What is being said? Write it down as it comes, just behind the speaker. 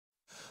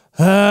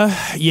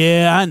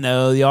Yeah, I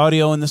know. The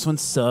audio in this one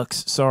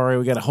sucks. Sorry,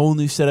 we got a whole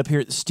new setup here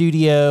at the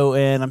studio,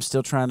 and I'm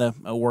still trying to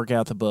work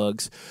out the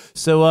bugs.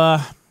 So,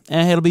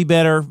 it'll be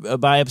better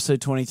by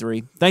episode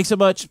 23. Thanks so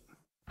much.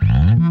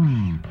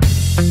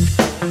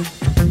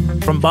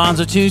 From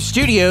Bonzo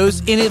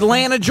Studios in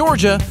Atlanta,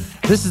 Georgia,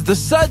 this is the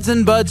Suds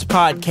and Buds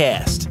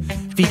podcast,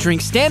 featuring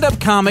stand-up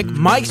comic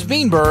Mike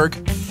Speenberg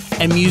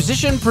and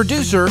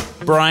musician-producer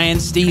Brian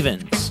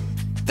Stevens.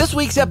 This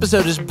week's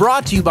episode is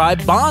brought to you by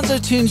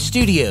Bonzo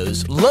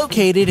Studios,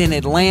 located in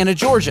Atlanta,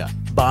 Georgia.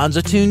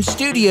 Bonzo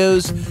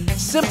Studios,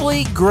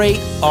 simply great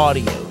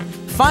audio.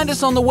 Find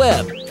us on the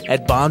web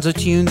at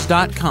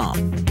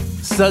bonzotunes.com.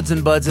 Suds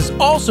and Buds is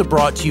also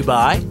brought to you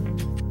by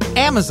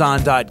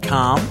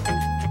Amazon.com,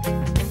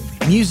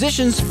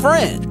 Musician's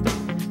Friend,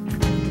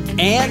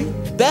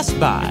 and Best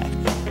Buy.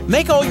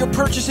 Make all your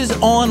purchases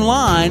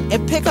online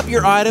and pick up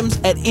your items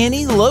at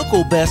any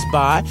local Best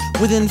Buy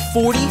within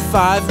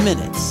 45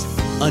 minutes.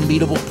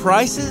 Unbeatable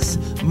prices,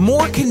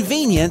 more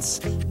convenience,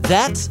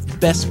 that's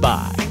Best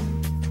Buy.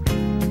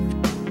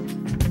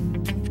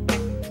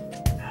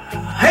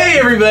 Hey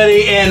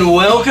everybody, and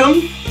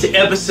welcome to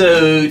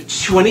episode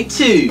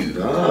 22.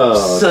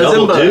 Oh, Suds double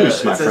and Buds.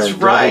 deuce, my That's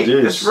friend. right,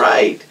 Double deuce. that's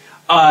right.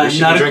 We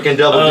should be drinking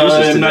double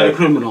deuces today. Not a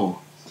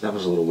criminal. That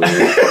was a little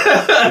weird.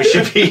 We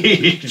should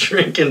be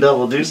drinking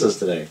double deuces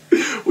today.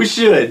 We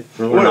should.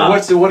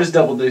 What is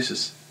double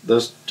deuces?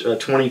 Those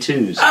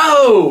 22s.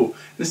 Oh!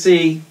 Let's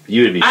see.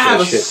 You would be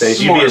shit-faced.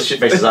 You'd be as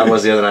shit-faced as I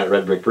was the other night at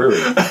Red Brick Brewery.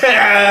 All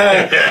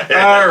right.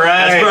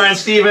 That's Brian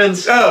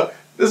Stevens. Oh,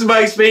 this is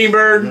Mike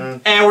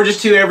Speenberg, and we're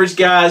just two average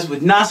guys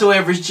with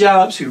not-so-average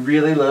jobs who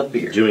really love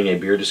beer. Doing a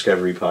beer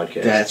discovery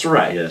podcast. That's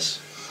right.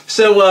 Yes.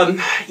 So,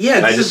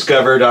 I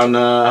discovered on the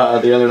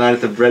other night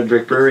at the Red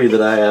Brick Brewery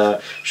that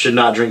I should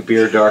not drink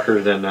beer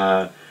darker than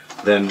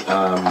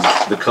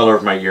the color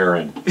of my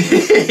urine.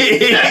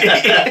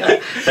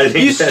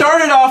 You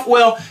started off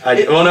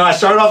I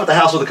started off at the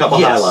house with a couple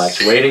Yes.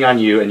 highlights, waiting on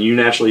you, and you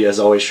naturally, as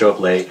always, show up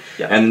late,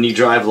 Yeah. and then you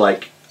drive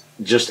like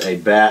just a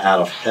bat out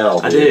of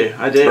hell. Dude.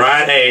 I did.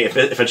 Brian, hey,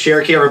 if a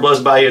Cherokee ever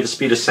blows by you at the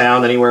speed of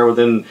sound anywhere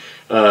within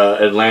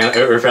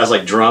Atlanta, or if it has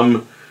like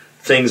drum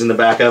things in the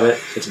back of it,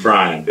 it's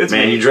Brian. It's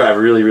Man, me. you drive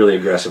really, really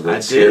aggressively. I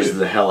It scares do.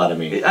 the hell out of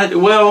me. I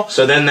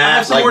So then that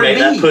have somewhere to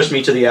that be. pushed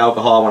me to the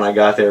alcohol when I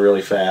got there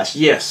really fast.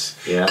 Yes.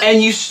 Yeah.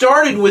 And you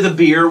started with a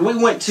beer. We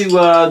went to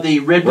the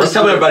Red Let's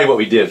tell everybody what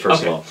we did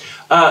first Okay. of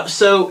all.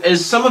 So,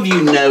 as some of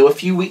you know, a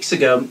few weeks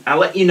ago, I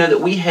let you know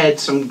that we had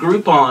some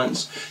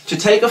Groupons to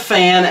take a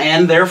fan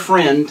and their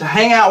friend to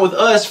hang out with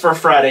us for a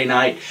Friday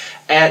night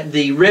at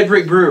the Red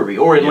Brick Brewery,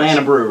 or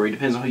Atlanta Brewery,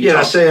 depends on who you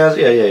talk to.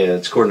 Yeah.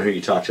 It's according to who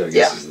you talk to, I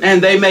guess. Yeah,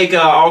 and they make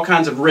all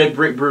kinds of Red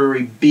Brick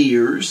Brewery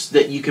beers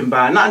that you can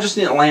buy, not just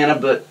in Atlanta,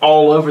 but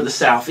all over the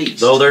Southeast.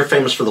 Though they're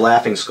famous for the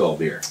Laughing Skull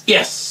beer.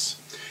 Yes.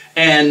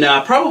 And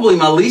probably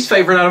my least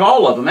favorite out of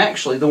all of them,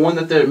 actually. The one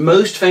that they're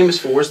most famous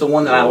for is the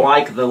one that I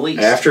like the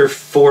least. After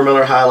 4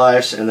 Miller High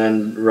Lifes and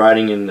then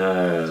riding in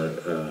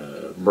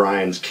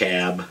Brian's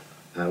cab,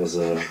 I was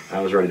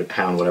ready to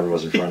pound whatever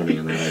was in front of me,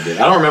 and then I did.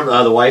 I don't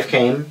remember. The wife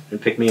came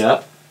and picked me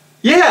up.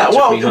 Yeah,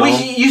 well, me home.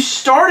 you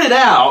started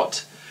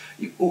out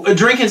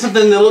drinking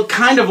something that looked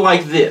kind of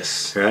like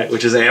this. Right,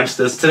 which is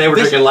Amstel. Today we're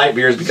drinking light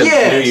beers because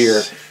it's New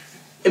Year.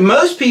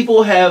 Most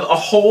people have a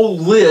whole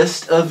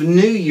list of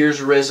New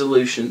Year's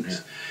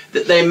resolutions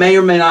that they may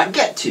or may not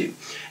get to.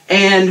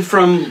 And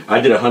from...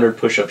 I did 100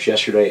 push-ups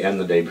yesterday and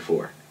the day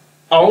before.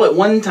 All at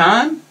one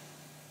time?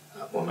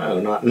 Well,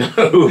 no.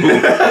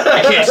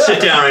 I can't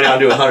sit down right now and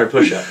do 100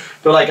 push-ups.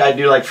 But I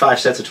do 5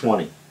 sets of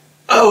 20.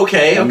 Oh,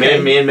 okay.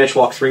 Me and Mitch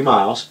walk 3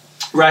 miles.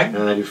 Right. And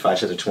then I do 5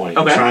 sets of 20.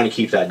 Okay. I'm trying to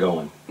keep that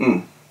going.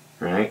 Mm.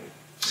 Right?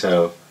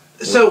 So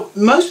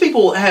most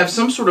people have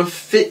some sort of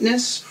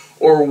fitness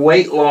or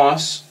weight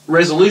loss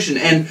resolution.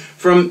 And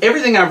from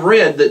everything I've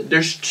read, that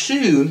there's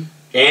 2...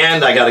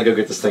 And I got to go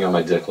get this thing on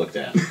my dick looked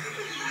at.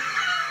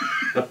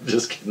 I'm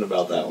just kidding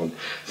about that one.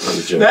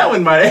 That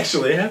one might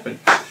actually happen.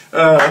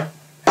 The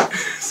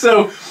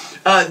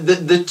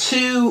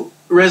 2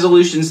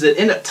 resolutions that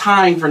end up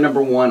tying for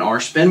number 1 are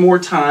spend more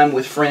time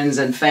with friends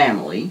and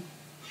family.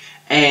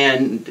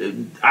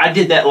 And I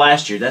did that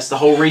last year. That's the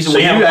whole reason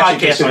we have a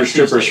podcast on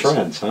strippers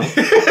Tuesdays. friends, huh?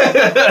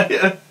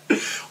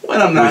 When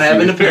I'm not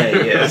having to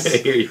pay, yes.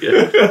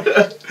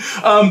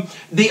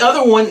 The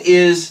other one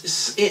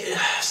is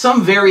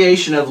some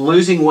variation of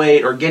losing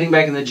weight or getting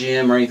back in the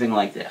gym or anything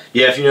like that.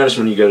 Yeah, if you notice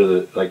when you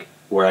go to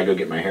where I go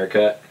get my hair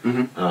cut,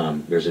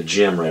 there's a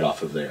gym right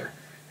off of there.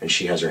 And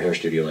she has her hair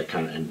studio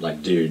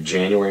dude,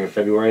 January and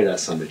February, that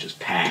son bitch is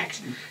packed.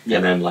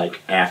 Yep. And then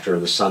after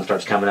the sun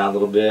starts coming out a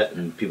little bit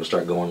and people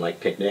start going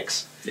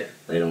picnics,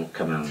 they don't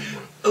come out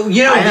anymore. Oh,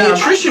 the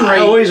attrition rate.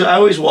 I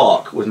always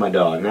walk with my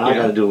dog. Now I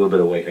got to do a little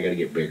bit of weight. I got to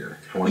get bigger.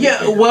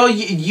 Well,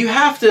 you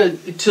have to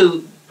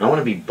I want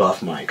to be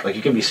Buff Mike. Like,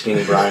 you can be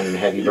Skinny Brian and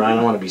Heavy Brian.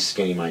 I want to be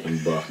Skinny Mike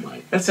and Buff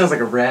Mike. That sounds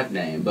like a rap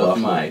name, Buff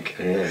Mike.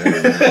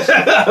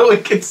 Yeah. We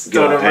could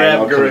start a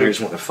rap group. Here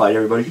just want to fight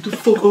everybody. Get the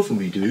fuck off of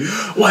me, dude.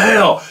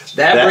 Well,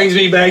 that brings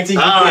me back to you.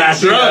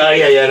 That's drunk.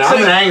 Yeah. No, so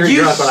I'm an angry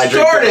drunk when I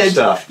drink different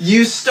stuff.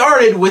 You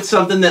started with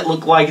something that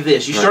looked like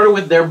this. You started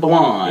with their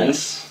blonde,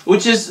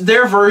 which is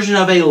their version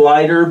of a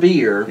lighter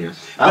beer.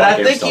 Yes. But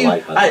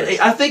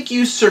I think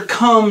you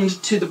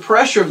succumbed to the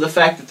pressure of the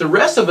fact that the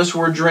rest of us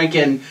were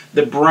drinking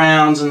the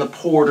browns and the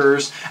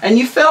porters, and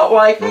you felt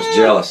like I was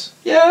jealous.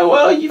 Yeah,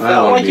 well, you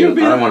felt like you were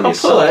being a puss. I don't want to be a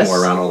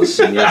sophomore around all the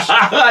seniors.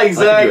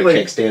 Exactly. I could do a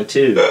kickstand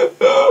too.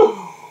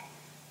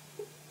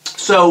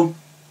 So,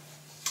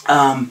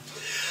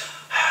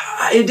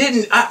 it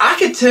didn't. I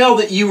could tell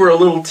that you were a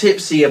little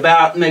tipsy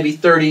about maybe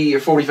 30 or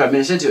 45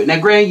 minutes into it. Now,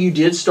 granted, you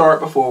did start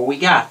before we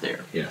got there.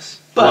 Yes.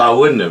 But I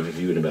wouldn't have if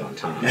you would have been on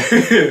time.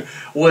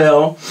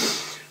 Well,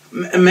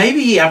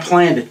 maybe I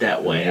planned it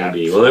that way.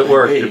 Maybe. Well, it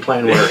worked. Your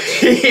plan worked.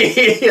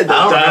 I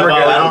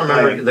don't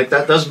remember. Like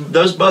that.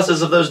 Those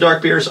buzzes of those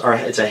dark beers are.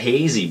 It's a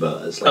hazy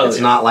buzz. Like, it's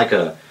not like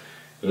a.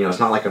 It's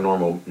not like a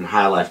normal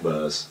high life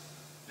buzz,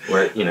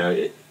 where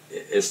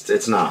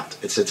it's not.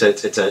 It's a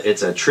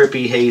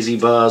trippy hazy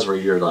buzz where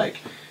you're like,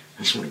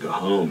 I just want to go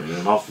home and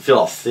I feel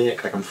all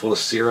thick, like I'm full of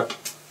syrup.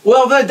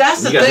 Well,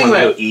 that's the thing. You guys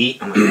want to go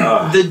eat? I'm like,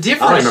 ugh. The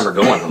difference. I don't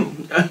remember going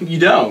home. You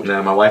don't?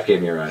 No, my wife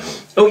gave me a ride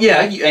home. Oh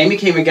yeah, Amy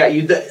came and got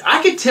you.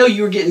 I could tell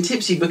you were getting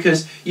tipsy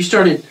because you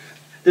started.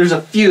 There's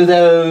a few of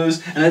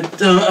those and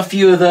a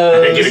few of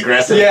those. I get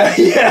aggressive. Yeah.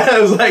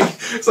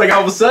 It's like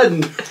all of a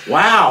sudden,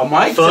 wow,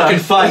 Mike. Fucking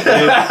fight,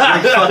 dude.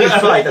 Fucking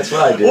fight. That's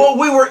what I do. Well,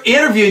 we were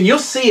interviewing. You'll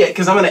see it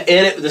because I'm going to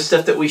edit the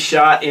stuff that we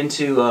shot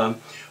into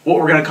what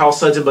we're going to call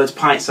Suds and Buds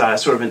Pint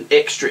Size, sort of an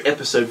extra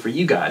episode for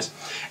you guys.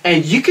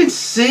 And you can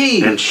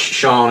see. And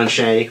Sean and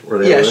Shay were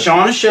there. Yeah,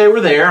 Sean and Shay were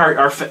there.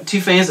 Our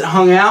two fans that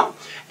hung out.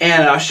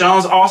 And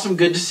Sean's awesome.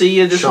 Good to see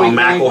you this week. Sean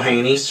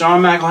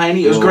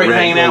McElhaney. It was great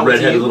hanging out with you.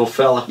 Redheaded little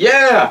fella.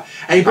 Yeah.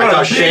 And he brought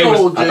a big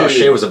old dude. I thought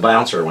Shay was a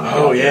bouncer when I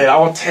got there.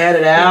 All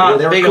tatted out.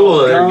 Yeah, they were cool.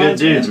 They were good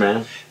dudes,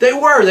 man. They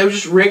were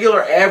just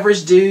regular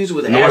average dudes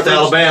with North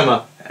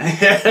Alabama.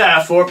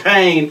 Fort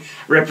Payne.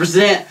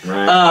 Represent.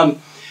 Right.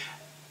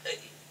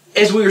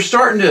 As we were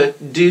starting to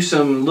do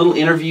some little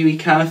interviewy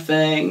kind of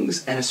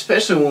things, and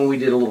especially when we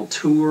did a little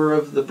tour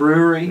of the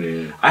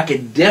brewery, I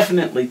could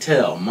definitely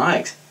tell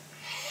Mike's.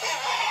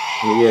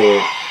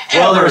 Yeah.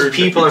 Well, there was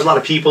people. There's a lot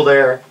of people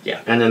there.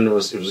 Yeah. And then it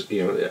was.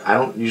 I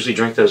don't usually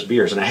drink those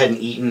beers, and I hadn't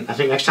eaten. I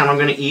think next time I'm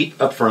going to eat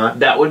up front.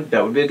 That would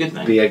be a good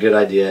thing. Be a good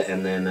idea,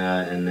 and then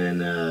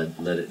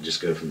let it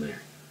just go from there,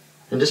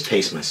 and just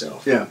pace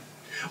myself. Yeah.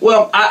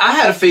 Well, I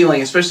had a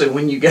feeling, especially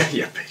when you got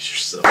pace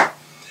yourself.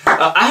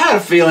 I had a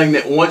feeling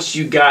that once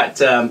you got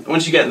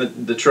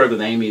in the truck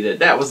with Amy,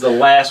 that was the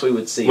last we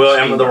would see. Well,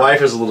 and the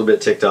wife is a little bit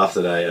ticked off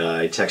that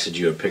I texted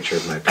you a picture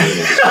of my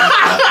penis.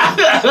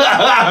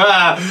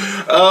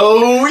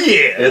 Oh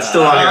yeah, it's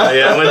still on here.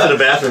 Yeah, I went to the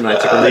bathroom and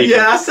I took a leak.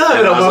 Yeah, I saw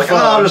it on my phone.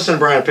 I'll just send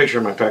Brian a picture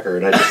of my pecker,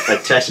 and I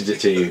texted it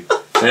to you.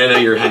 I didn't know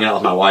you were hanging out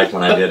with my wife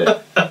when I did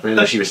it. I didn't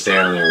know she was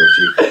standing there with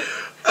you.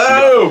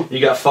 Oh, you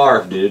got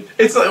Favre, dude.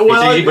 It's like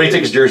but he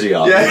took his jersey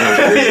off.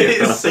 Yeah,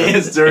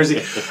 his jersey.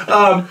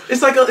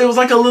 It was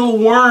like a little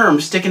worm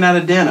sticking out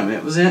of denim.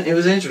 It was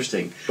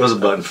interesting. It was a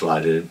button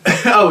fly, dude.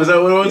 Oh, is that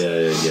what it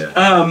was? Yeah.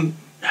 I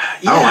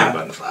don't like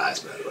button flies,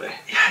 by the way.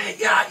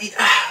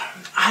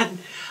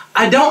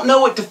 I don't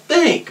know what to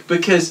think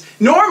because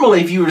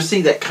normally, if you were to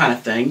see that kind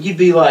of thing, you'd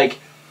be like,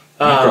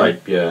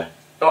 right, yeah.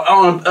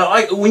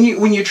 Like when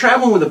you're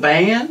traveling with a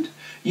band,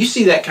 you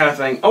see that kind of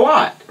thing a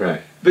lot,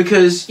 right?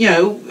 Because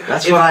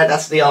that's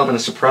the element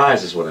of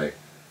surprise, is what I.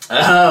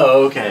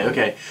 Oh,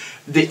 okay.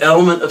 The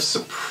element of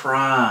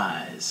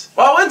surprise.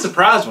 Well, I wasn't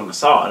surprised when I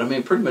saw it. I mean,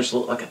 it pretty much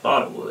looked like I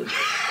thought it would.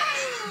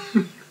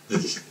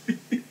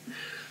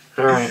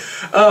 All right.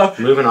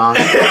 Moving on.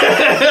 But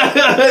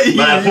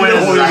my point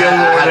is, I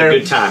had a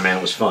good time, man.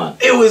 It was fun.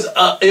 It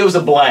was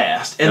a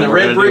blast. And the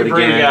Red Brick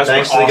Brewery guys were awesome.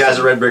 Thanks to the guys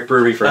at Red Brick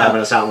Brewery for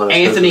having us out. And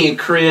Anthony and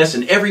Chris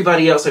and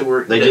everybody else.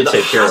 They did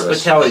take care of us. The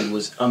hospitality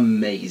was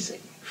amazing.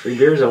 Free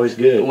beer is always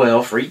good.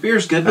 Well, free beer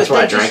is good. That's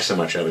why I drank so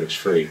much of it. It was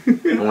free.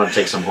 I want to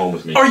take some home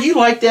with me. Are you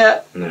like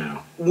that?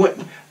 No. No,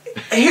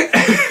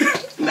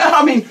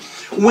 I mean,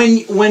 when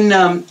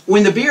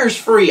the beer is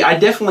free, I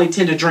definitely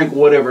tend to drink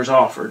whatever's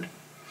offered,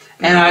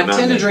 and I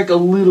tend to drink a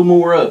little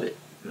more of it.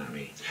 Not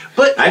me.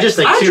 But I just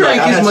think too. Like,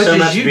 I've had so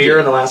much beer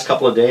in the last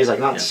couple of days. Like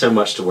not so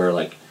much to where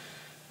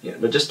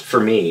but just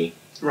for me,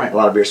 right? A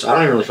lot of beer. So I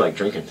don't even really feel like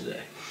drinking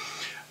today.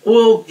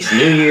 Well, it's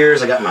New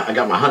Year's. I got my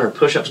 100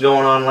 push-ups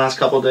going on the last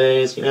couple of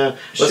days.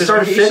 Let's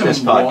start a fitness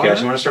podcast.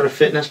 You want to start a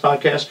fitness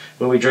podcast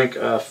when we drink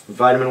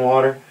vitamin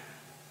water?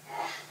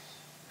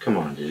 Come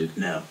on, dude.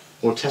 No.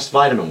 We'll test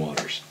vitamin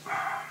waters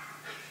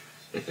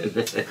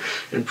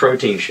and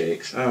protein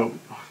shakes. Oh,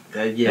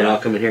 yeah. And I'll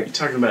come in here. You're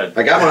talking about.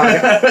 I got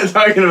one.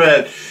 talking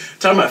about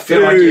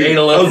feeling like you ate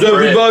a loaf of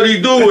bread. How's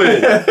everybody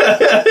doing?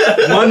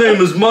 My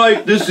name is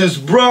Mike. This is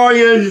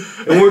Brian,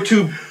 and we're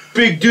two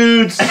big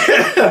dudes.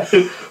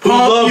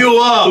 pump you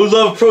up. Who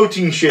love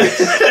protein shakes.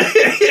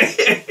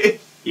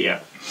 Yeah.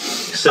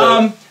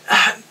 So,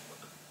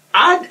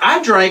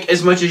 I drank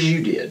as much as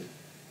you did,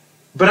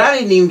 but I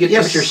didn't even get the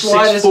but you're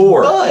slightest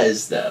 6'4".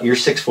 buzz, though. You're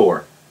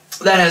 6'4",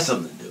 That has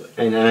something to do with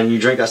it. and you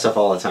drink that stuff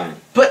all the time.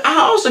 But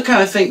I also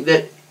kind of think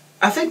that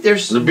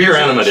there's The beer there's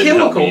a enema didn't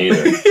help me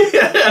either.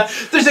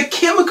 There's a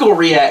chemical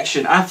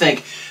reaction. I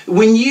think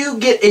when you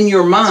get in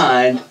your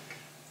mind,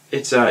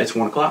 it's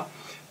 1:00.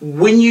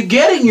 When you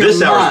get in your mind,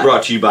 This hour is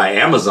brought to you by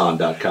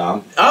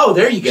Amazon.com. Oh,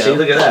 there you go. See,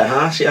 look at that,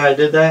 huh? See how I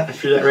did that? I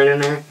threw that right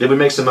in there. Did we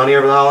make some money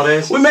over the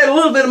holidays? We made a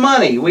little bit of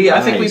money.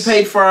 I think we Nice.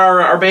 paid for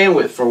our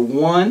bandwidth for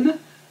one.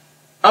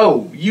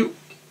 Oh,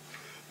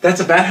 that's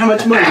about how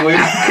much money we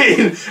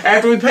made.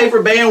 After we paid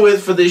for bandwidth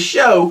for this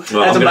show,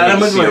 that's about how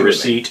much money we made.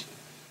 Receipt.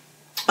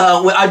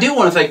 Well, I do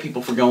want to thank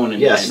people for going and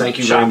Yes, and thank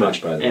you shopping very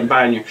much, by the way. and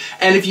buying your.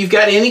 And if you've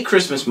got any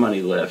Christmas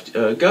money left,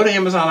 go to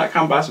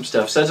Amazon.com, buy some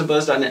stuff.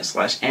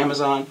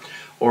 sudsandbuzz.net/Amazon,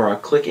 or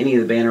click any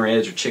of the banner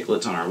ads or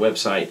chiclets on our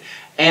website,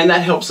 and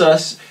that helps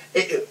us.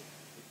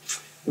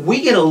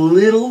 We get a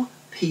little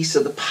piece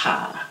of the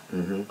pie,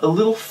 a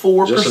little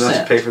 4%. Just enough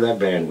to pay for that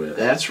bandwidth.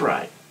 That's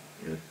right.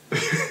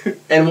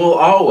 And we'll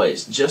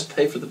always just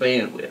pay for the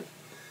bandwidth.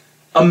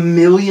 1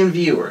 million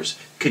viewers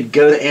could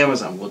go to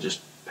Amazon. We'll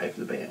just pay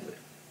for the bandwidth.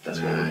 That's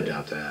what Nah, we'll I do.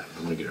 doubt that.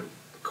 I'm going to get a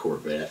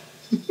Corvette.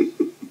 I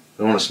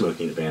don't want to smoke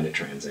the Bandit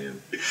Trans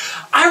Am.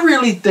 I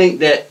really think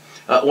that.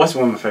 What's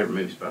one of my favorite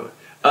movies, by the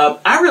way?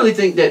 I really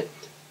think that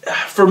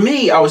for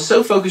me, I was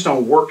so focused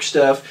on work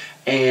stuff,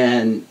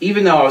 and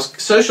even though I was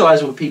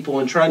socializing with people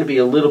and trying to be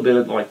a little bit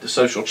of like the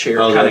social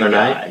chair Oh, the kind other of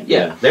guy. night?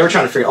 Yeah. They were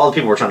trying to figure. All the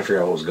people were trying to figure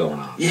out what was going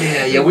on.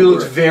 Yeah, we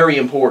looked very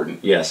important.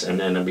 Yes, and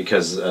then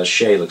because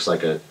Shay looks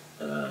like the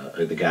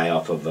guy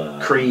off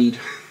of Creed.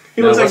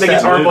 He no, looks like what's the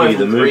that guitar movie? player The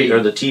from movie Creed.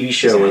 or the TV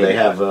show where they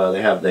have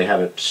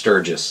it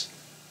Sturgis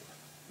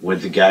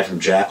with the guy from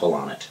Jackal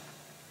on it.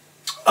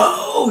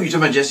 Oh, you're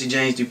talking about Jesse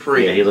James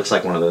Dupree. Yeah, he looks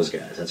like one of those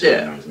guys. That's what Yeah.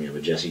 he reminds me of,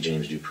 a Jesse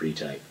James Dupree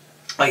type.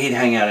 Like he'd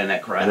hang out in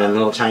that crowd. And then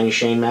little tiny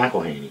Shane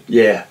McElhaney.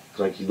 Yeah. It's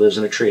like he lives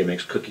in a tree and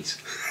makes cookies.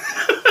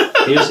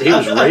 he was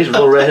raised a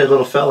little redhead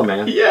little fella,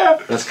 man. Yeah.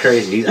 That's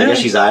crazy. I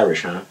guess he's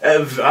Irish, huh?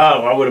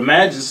 I would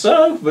imagine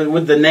so. But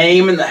with the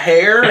name and the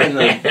hair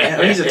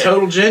and he's a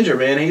total ginger,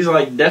 man. He's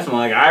like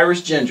definitely like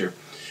Irish ginger.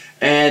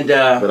 And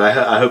But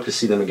I hope to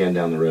see them again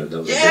down the road. That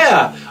was a good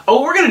time, man.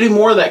 Oh, we're gonna do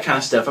more of that kind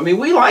of stuff. I mean,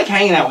 we like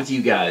hanging out with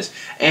you guys,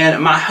 and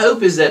my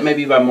hope is that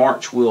maybe by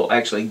March we'll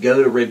actually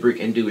go to Red Brick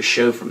and do a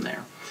show from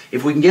there.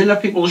 If we can get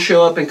enough people to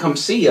show up and come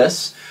see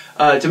us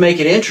to make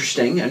it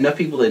interesting, enough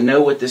people that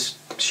know what this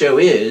show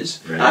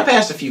is. Right. I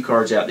passed a few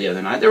cards out the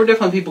other night. There were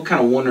definitely people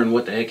kind of wondering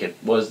what the heck it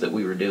was that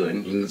we were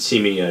doing. You can see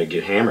me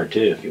get hammered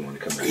too if you want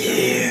to come back.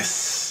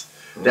 Yes.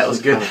 That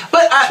was good.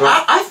 But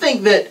I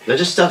think that That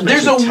just stuff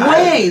makes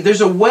me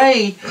there's a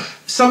way,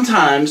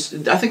 sometimes,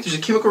 I think there's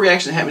a chemical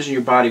reaction that happens in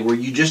your body where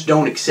you just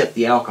don't accept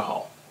the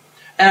alcohol.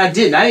 And I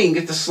didn't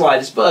get the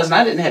slightest buzz, and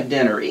I didn't have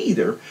dinner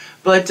either.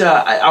 But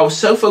I was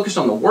so focused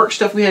on the work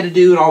stuff we had to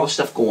do and all the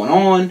stuff going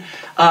on.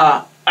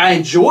 I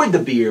enjoyed the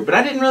beer, but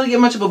I didn't really get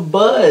much of a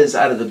buzz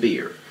out of the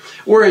beer.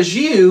 Whereas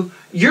your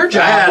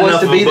job was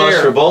to be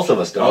there. For both of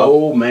us, dog.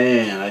 Oh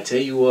man, I tell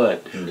you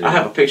what, Indeed. I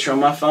have a picture on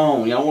my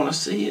phone. Y'all want to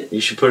see it?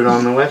 You should put it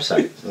on the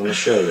website, on the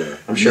show there.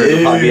 I'm sure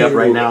it'll probably be up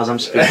right now as I'm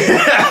speaking.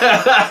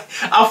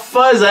 I'll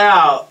fuzz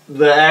out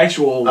the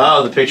actual.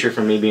 Oh, the picture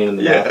from me being in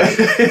the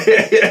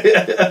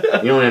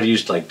bathroom. You only have to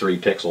use like 3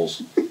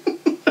 pixels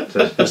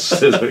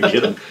to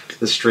get them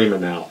to stream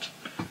them out.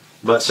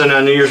 But so now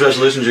New Year's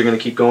resolutions, you're going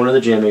to keep going to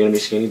the gym. You're going to be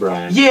Skinny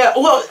Brian. Yeah,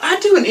 well, I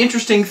do an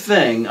interesting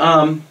thing.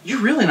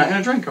 You're really not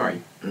going to drink, are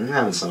you? I'm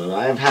having some of that.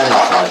 I've had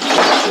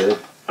it.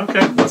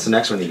 Okay. What's the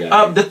next one you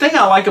got? The thing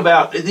I like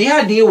about the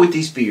idea with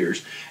these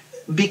beers,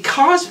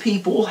 because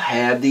people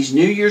have these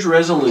New Year's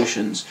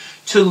resolutions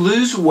to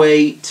lose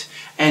weight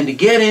and to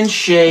get in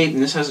shape,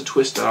 and this has a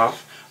twist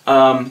off,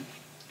 I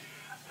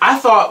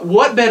thought,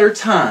 what better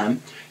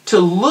time to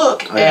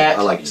look at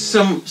I like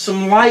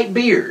some light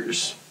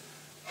beers.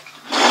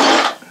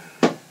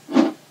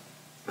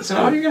 Is that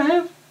all you're going to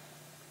have?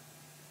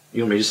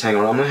 You want me to just hang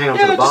on? I'm going to hang on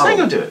to Yeah, the just bottle.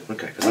 hang on to it.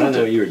 Okay, because I don't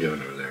know what you were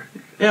doing over there.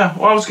 Yeah,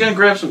 well, I was going to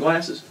grab some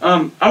glasses. I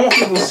want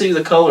people to see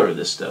the color of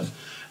this stuff.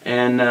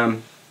 And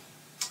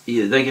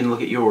they can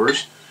look at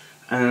yours,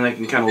 and then they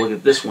can kind of look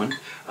at this one.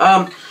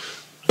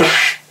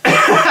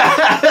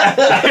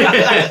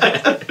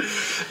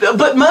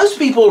 But most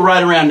people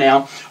right around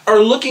now are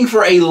looking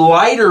for a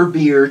lighter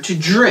beer to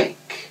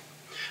drink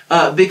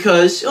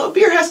because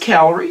beer has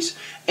calories,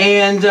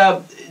 and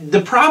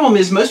the problem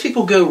is most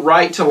people go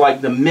right to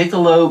like the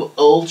Michelob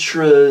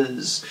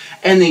Ultras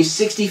and these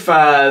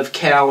 65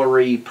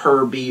 calorie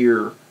per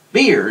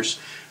beers,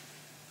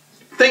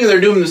 thinking they're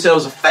doing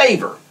themselves a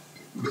favor.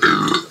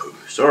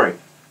 Sorry.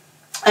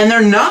 And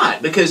they're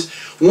not, because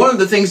one of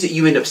the things that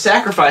you end up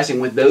sacrificing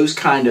with those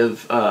kind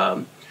of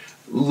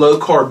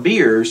low-carb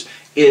beers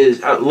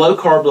is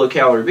low-carb,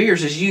 low-calorie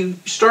beers is you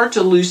start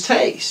to lose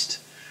taste.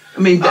 I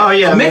mean,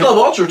 Michelob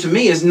Ultra to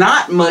me is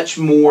not much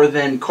more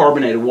than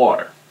carbonated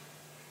water.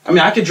 I mean,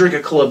 I could drink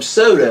a club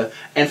soda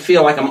and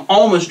feel like I'm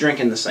almost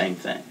drinking the same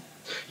thing.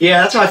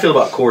 Yeah, that's how I feel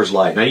about Coors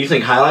Light. Now, you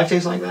think High Life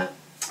tastes like that?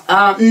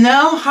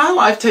 No, High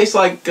Life tastes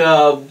like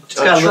a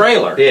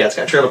trailer. Yeah, it's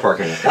got trailer park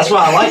in it. That's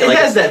why I like it. It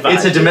has that vibe.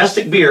 It's a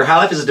domestic beer. High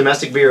Life is a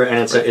domestic beer, and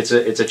it's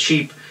a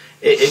cheap.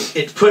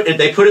 They put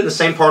it in the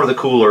same part of the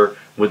cooler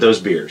with those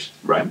beers.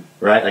 Right.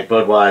 Right, like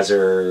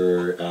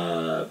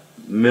Budweiser,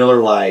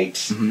 Miller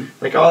Lite,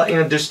 like all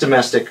just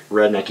domestic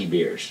rednecky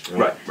beers.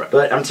 Right.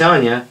 But I'm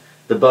telling you,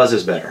 the buzz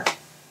is better.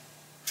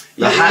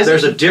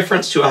 There's a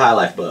difference to a High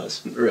Life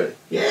buzz. Really?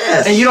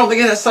 Yes. And you don't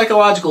think that's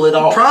psychological at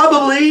all?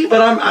 Probably,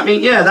 but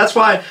that's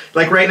why,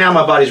 like right now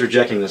my body's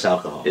rejecting this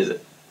alcohol. Is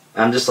it?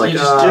 I'm just like,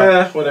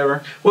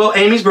 whatever. Well,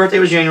 Amy's birthday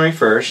was January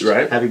 1st.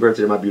 Right. Happy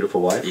birthday to my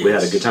beautiful wife. Yes. We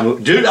had a good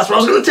time. Dude, that's what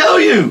I was going to tell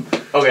you.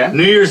 Okay.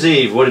 New Year's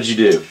Eve, what did you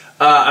do?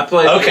 I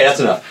played... Okay, that's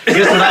enough.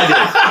 Guess what I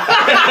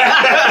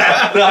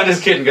did? No, I'm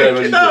just kidding. Go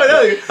ahead.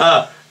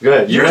 No.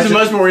 Good. Yours is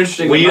much more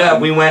interesting we than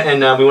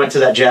mine. we went to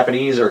that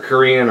Japanese or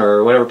Korean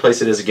or whatever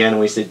place it is again, and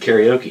we did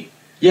karaoke.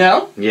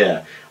 Yeah?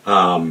 Yeah.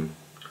 And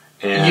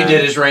you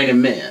did as Rain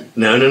and Men.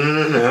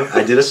 No.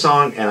 I did a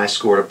song, and I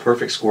scored a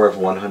perfect score of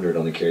 100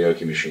 on the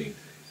karaoke machine.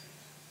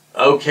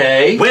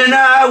 Okay. When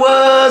I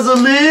was a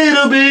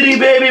little bitty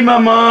baby, my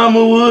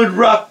mama would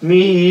rock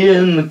me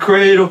in the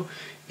cradle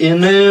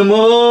in them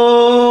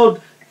old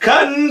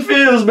cotton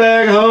fields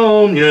back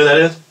home. You know who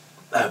that is?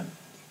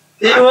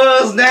 It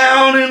was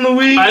down in the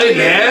weekend. I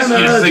didn't ask you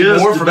to sing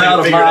more for me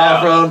to figure it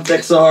out. From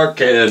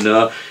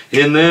Texarkana,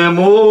 in them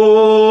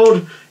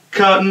old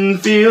cotton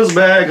fields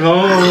back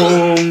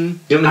home.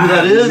 You know who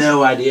that is?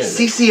 No idea.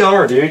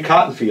 CCR, dude.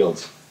 Cotton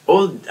Fields.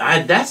 Oh,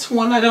 that's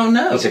one I don't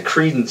know. It's a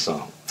Creedence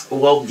song.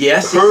 Well,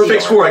 yes.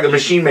 Perfect score. Like the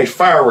machine made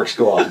fireworks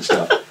go off and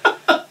stuff.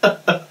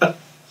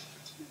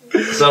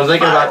 So I'm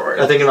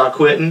thinking about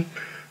quitting.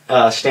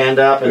 Stand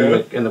up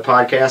in the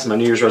podcast. My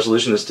New Year's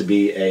resolution is to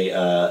be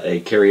a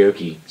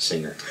karaoke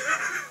singer,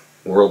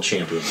 world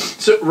champion.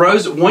 So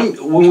Rose, when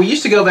we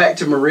used to go back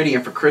to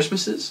Meridian for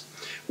Christmases,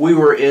 we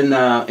were in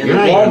the You're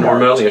not even Walmart.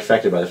 remotely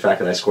affected by the fact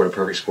that I scored a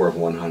perfect score of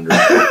 100.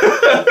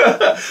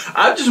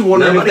 I'm just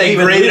wondering if they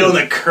graded on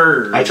the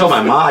curve. I told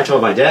my mom, I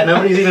told my dad,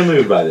 nobody's even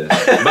moved by this.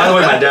 By the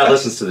way, my dad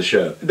listens to the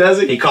show. Does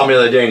he? He called me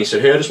the other day and he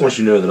said, "Hey, I just want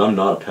you to know that I'm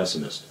not a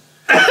pessimist."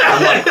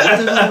 I'm like,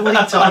 what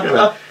are you talking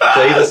about?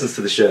 So he listens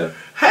to the show.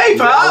 Hey,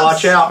 Pops!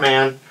 Watch out,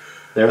 man.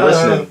 They're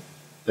listening.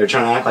 They're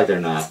trying to act like they're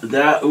not. My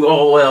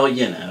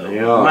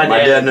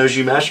dad knows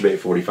you masturbate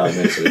 45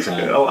 minutes at a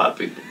time. A lot of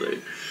people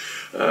do.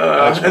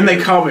 And they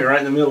call me right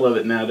in the middle of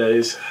it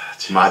nowadays.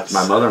 My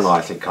mother-in-law,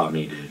 I think, caught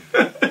me, dude.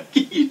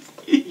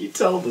 you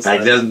told us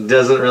Like, that.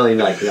 doesn't really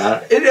like.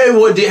 Have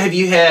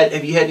you had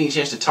any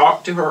chance to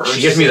talk to her? Or She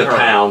gives me the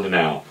pound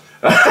now.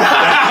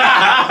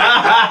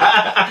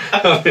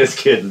 I'm just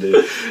kidding,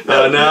 dude.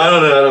 No, I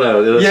don't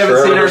know. You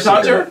haven't seen her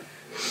talk to her?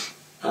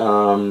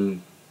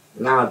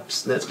 No,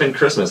 it's been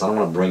Christmas. I don't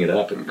want to bring it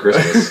up at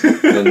Christmas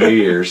and New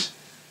Year's.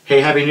 Hey,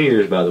 Happy New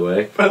Year's, by the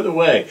way. By the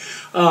way,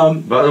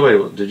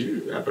 did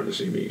you happen to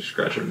see me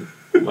scratching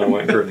my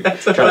wanker and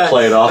try to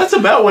play it off? That's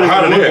about what it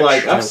would look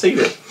like. I've seen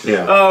it.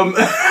 Yeah.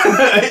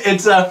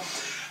 It's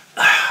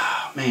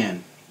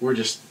man, we're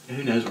just,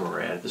 who knows where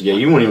we're at this point.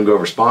 You won't even go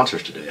over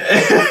sponsors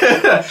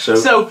today.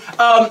 So,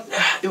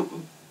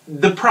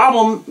 the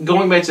problem,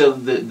 going back to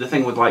the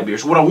thing with light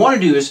beers, what I want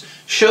to do is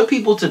show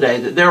people today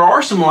that there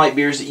are some light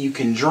beers that you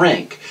can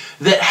drink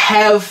that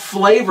have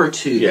flavor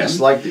to them.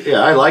 Yes,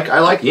 I like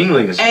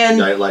Yuengling.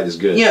 Diet Light is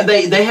good. Yeah,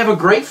 they have a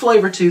great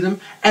flavor to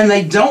them, and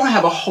they don't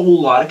have a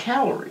whole lot of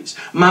calories.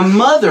 My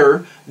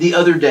mother the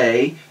other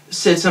day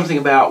said something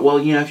about, well,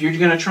 if you're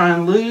going to try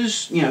and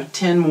lose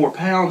 10 more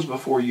pounds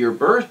before your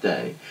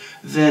birthday,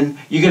 then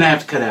you're going to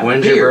have to cut out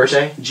When's beers. your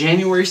birthday?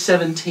 January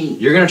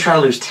 17th. You're going to try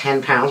to lose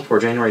 10 pounds before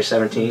January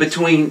 17th?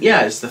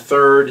 It's the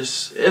 3rd.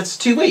 It's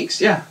 2 weeks,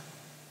 yeah.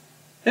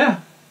 Yeah.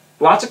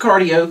 Lots of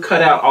cardio,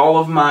 cut out all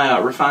of my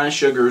refined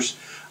sugars.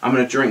 I'm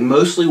going to drink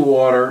mostly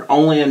water,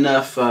 only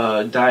enough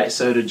diet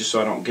soda just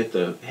so I don't get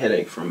the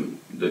headache from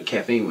the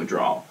caffeine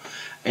withdrawal.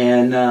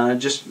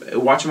 And just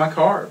watching my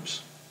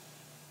carbs.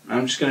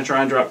 I'm just going to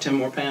try and drop 10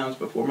 more pounds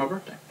before my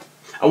birthday.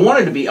 I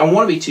want to be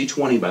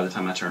 220 by the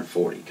time I turn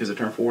 40, because I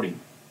turned 40 in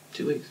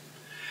 2 weeks.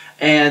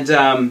 And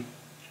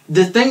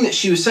the thing that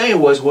she was saying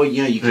was, well,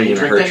 you can't drink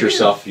that hurt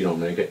yourself if you don't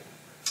make it.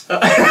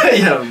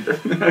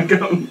 I'm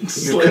going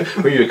slip.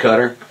 Were you a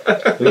cutter?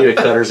 Were you a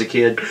cutter as a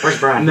kid? Where's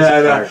Brian?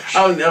 No.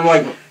 I'm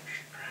like, Brian's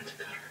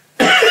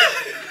a cutter.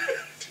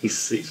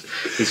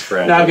 He's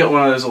fragile. Now I've got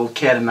one of those old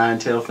cat and nine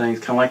tail things,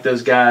 kind of like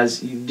those guys.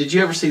 Did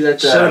you ever see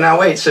that? So now,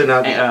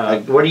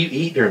 what do you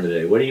eat during the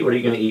day? What are you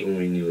going to eat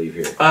when you leave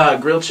here?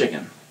 Grilled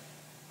chicken.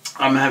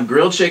 I'm gonna have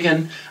grilled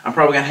chicken. I'm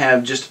probably gonna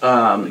have just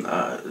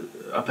a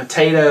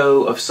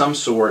potato of some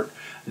sort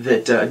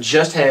that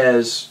just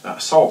has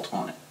salt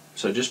on it.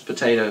 So just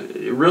potato,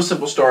 real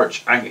simple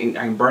starch. I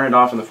can burn it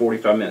off in the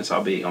 45 minutes.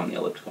 I'll be on the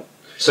elliptical.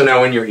 So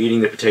now, when you're eating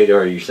the potato,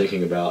 are you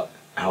thinking about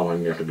how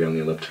long you have to be on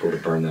the elliptical to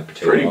burn that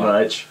potato? Pretty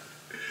much.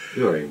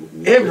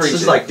 This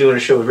is like doing a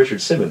show with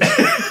Richard Simmons.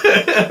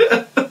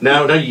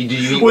 No, you do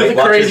you eat with Weight the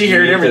Watchers? crazy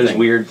hair and Do you eat everything. those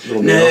weird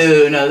little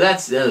meals? No,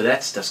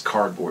 that stuff's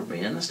cardboard,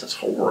 man. That stuff's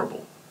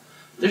horrible.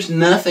 There's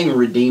nothing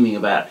redeeming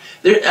about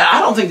it.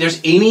 I don't think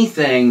there's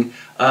anything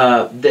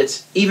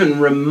that's even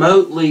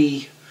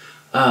remotely.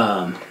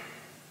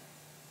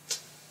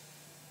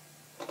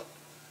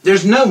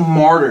 There's no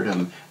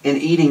martyrdom in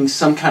eating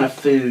some kind of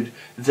food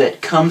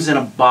that comes in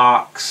a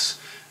box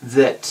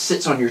that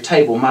sits on your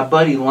table. My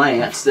buddy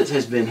Lance, that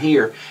has been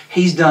here,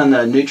 he's done the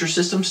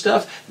Nutrisystem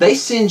stuff. They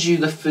send you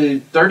the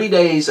food 30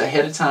 days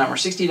ahead of time or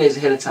 60 days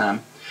ahead of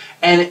time,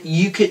 and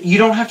you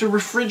don't have to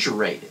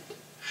refrigerate it.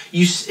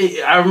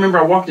 I remember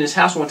I walked in his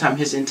house one time.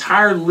 His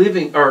entire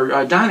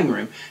dining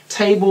room,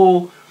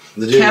 table,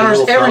 counters,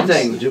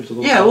 everything.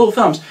 Little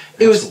thumbs.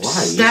 It was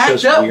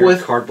stacked up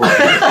with cardboard.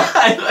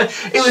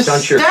 It was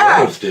Stunt your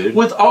stacked growth, dude.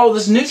 with all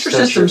this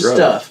Nutrisystem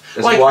stuff.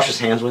 Does he wash his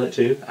hands with it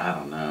too? I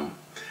don't know.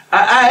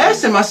 I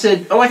asked him. I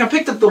said, I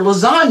picked up the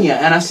lasagna,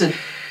 and I said,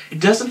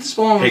 "Doesn't this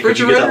belong in the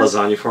refrigerator?" Hey, could you get that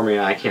lasagna for me?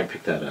 I can't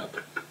pick that up.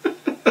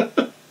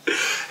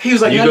 He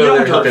was like, "You no, go you there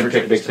and don't help him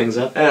pick big things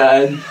up."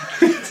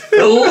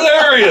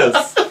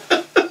 Hilarious.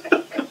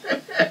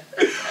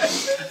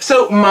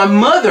 So my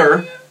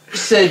mother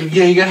said,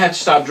 you're gonna have to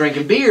stop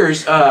drinking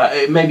beers,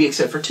 maybe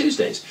except for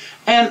Tuesdays.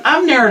 And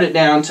I've narrowed it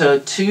down to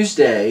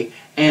Tuesday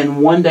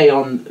and one day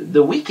on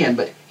the weekend.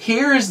 But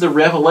here is the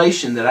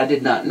revelation that I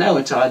did not know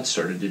until I'd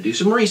started to do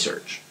some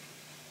research.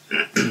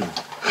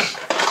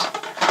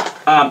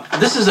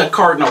 This is a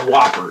carton of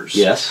Whoppers.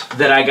 Yes.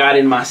 That I got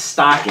in my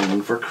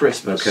stocking for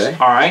Christmas. Okay.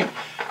 All right.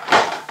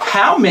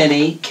 How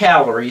many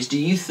calories do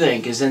you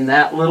think is in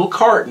that little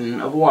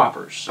carton of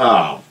Whoppers?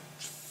 Oh,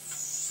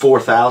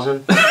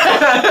 4,000?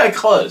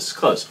 Close.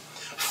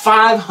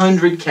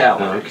 500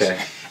 calories. Oh, okay.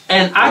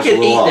 And I could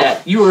eat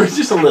that. You were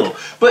just a little.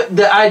 But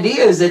the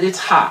idea is that it's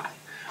high.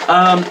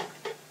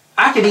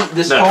 I could eat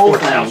this whole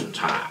thing. 4,000's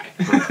high.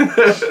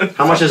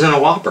 How much is in a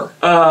Whopper?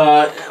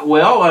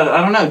 Well, I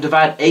don't know.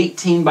 Divide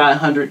 18 by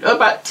 100.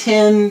 About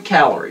 10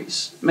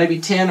 calories. Maybe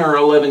 10 or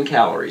 11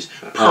 calories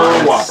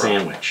per Whopper.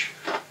 Sandwich.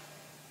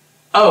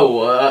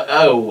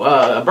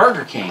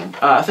 Burger King.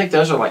 I think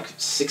those are like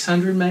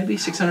 600 maybe,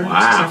 600, wow,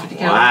 650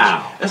 calories.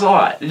 Wow. That's a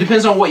lot. It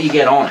depends on what you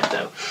get on it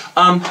though.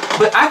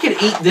 But I could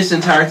eat this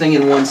entire thing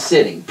in one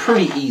sitting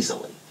pretty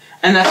easily.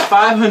 And that's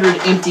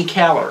 500 empty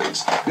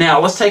calories. Now,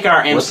 let's take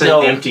our Amstel.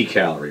 What's an empty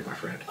calorie, my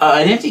friend?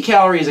 An empty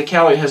calorie is a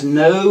calorie that has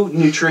no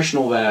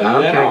nutritional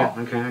value at all.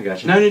 Okay, I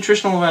got you. No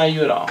nutritional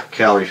value at all.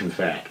 Calorie from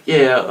fat.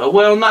 Yeah,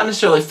 well, not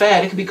necessarily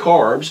fat. It could be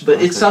carbs,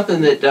 but it's something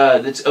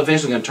that's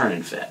eventually going to turn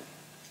into fat.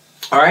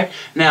 All right.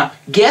 Now,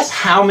 guess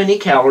how many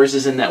calories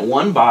is in that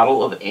one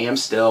bottle of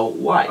Amstel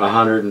Light?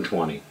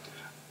 120.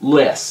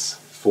 Less.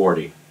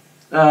 40.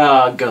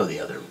 Go the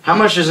other. How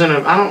much is in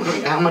a? I don't.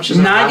 How much is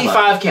in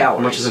 95 calories.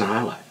 How much is in a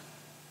Highlight?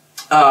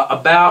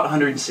 About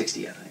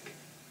 160, I think.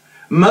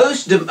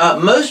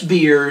 Most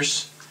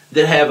beers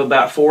that have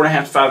about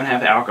 4.5 to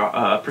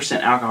 5.5%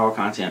 percent alcohol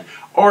content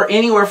are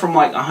anywhere from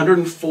like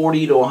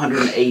 140 to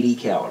 180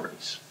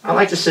 calories. I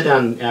like to sit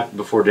down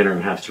before dinner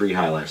and have 3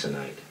 Highlights a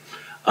night.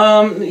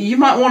 You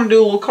might want to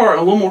do a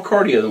little more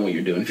cardio than what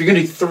you're doing. If you're going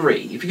to do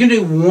 3, if you're going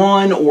to do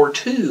 1 or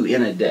 2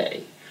 in a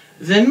day,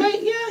 then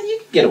you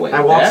can get away with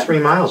that. I walk 3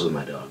 miles with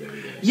my dog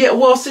every day. Yeah,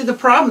 well, see, the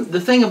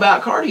thing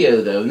about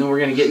cardio, though, and then we're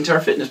going to get into our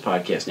fitness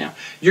podcast now.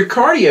 Your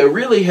cardio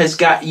really you've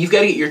got to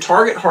get your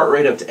target heart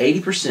rate up to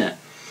 80%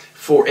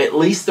 for at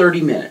least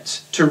 30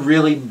 minutes to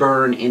really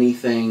burn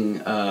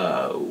anything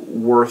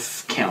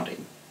worth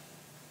counting.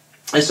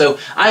 And so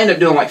I end up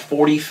doing like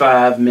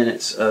 45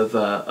 minutes of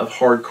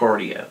hard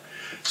cardio.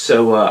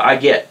 So I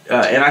get,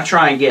 and I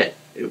try and get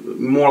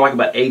more like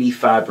about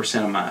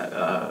 85%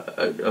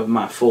 of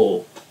my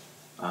full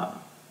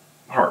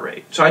heart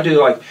rate. So I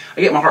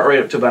get my heart rate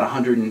up to about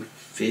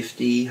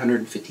 150,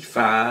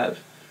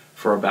 155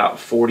 for about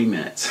 40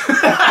 minutes.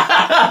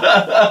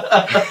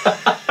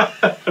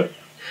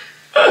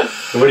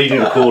 What do you do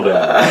to cool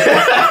down?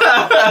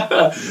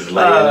 Just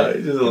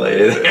lay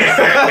it.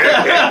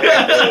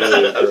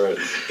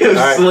 Go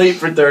to sleep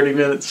for 30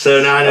 minutes.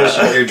 So now I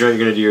know you're going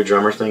to do your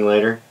drummer thing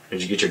later.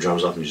 Did you get your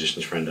drums off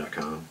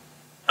musiciansfriend.com?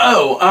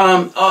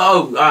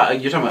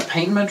 You're talking about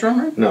painting my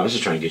drummer? No, I was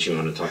just trying to get you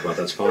on to talk about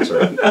that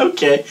sponsor.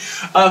 Okay.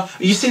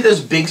 You see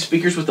those big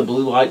speakers with the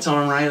blue lights on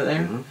them right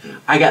there? Mm-hmm.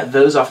 I got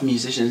those off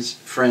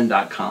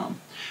musiciansfriend.com.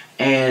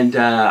 And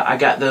I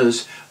got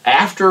those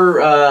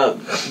after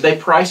they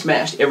price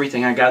matched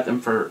everything. I got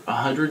them for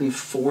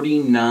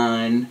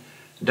 $149.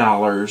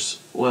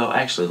 Well,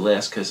 actually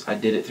less because I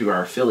did it through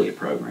our affiliate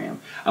program.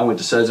 I went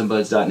to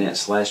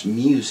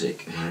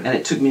sudsandbuds.net/music, and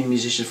it took me a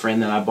musician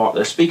friend. Then I bought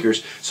those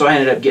speakers, so I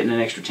ended up getting an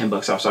extra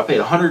 $10 off. So I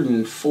paid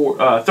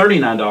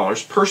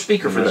 $39 per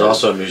speaker for those. There's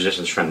also a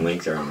musician's friend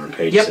link there on our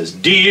page. It says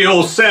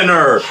Deal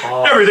Center.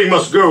 Everything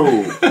must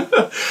go.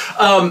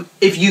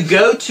 If you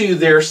go to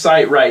their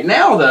site right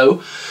now,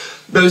 though,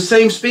 those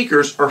same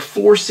speakers are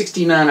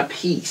 $469 a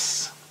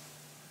piece.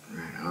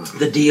 Right on.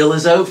 The deal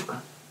is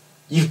over.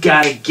 You've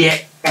got to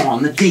get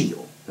on the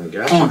deal.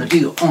 Gotcha. On the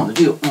deal.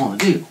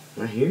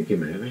 I hear you,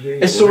 man. I hear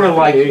you. It's sort of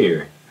like...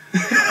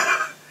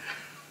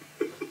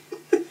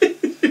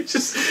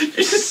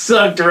 just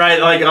sucked right,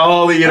 like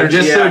all the energy.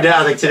 I'm just so out.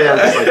 down. Like today, I'm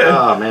just like,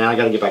 oh man, I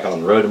got to get back out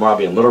on the road tomorrow. I'll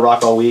be in Little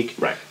Rock all week.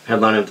 Right.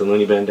 Headlining with the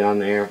Looney Bin down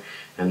there,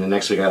 and the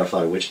next week I got to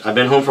fly to Wichita. I've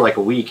been home for like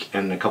a week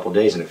and a couple of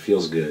days, and it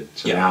feels good.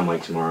 So now I'm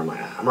like tomorrow.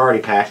 I'm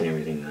already packing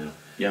everything though.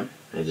 Yeah.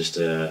 I just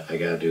I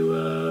got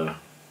to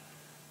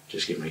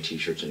just get my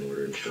t-shirts in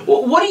order and stuff.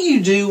 Well, what do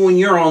you do when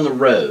you're on the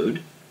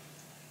road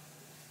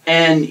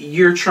and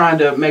you're trying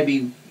to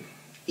maybe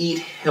eat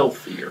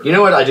healthier? You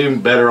know what I do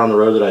better on the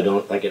road that I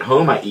don't like at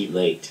home? I eat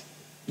late.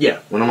 Yeah.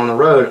 When I'm on the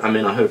road, I'm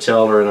in a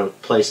hotel or in a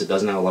place that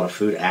doesn't have a lot of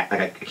food. Like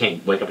I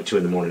can't wake up at 2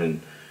 in the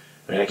morning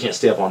and I can't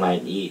stay up all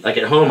night and eat. Like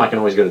at home, I can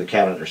always go to the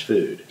cabinet. There's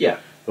food. Yeah.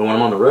 But when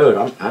I'm on the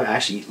road, I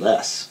actually eat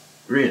less.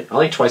 Really? I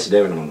like twice a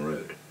day when I'm on the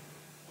road.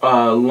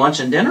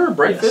 Lunch and dinner or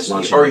breakfast? Yes,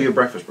 lunch or are and you a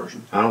breakfast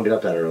person? I don't get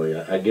up that early.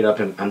 I get up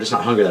and I'm just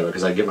not hungry that early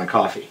because I get my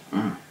coffee.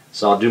 Mm.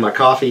 So I'll do my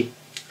coffee,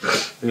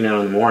 in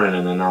the morning,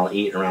 and then I'll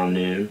eat around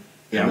noon.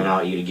 Yeah. And then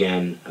I'll eat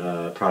again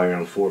probably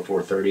around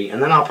 4:30.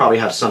 And then I'll probably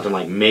have something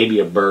like maybe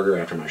a burger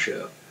after my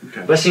show.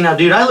 Okay. But see now,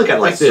 dude, I look at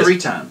it like this. 3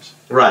 times.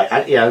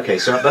 Right. Yeah. Okay.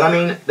 So, but I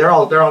mean, they're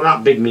all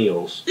not big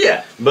meals.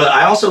 Yeah. But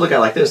I also look at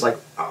it like this. Like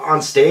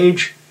on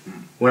stage,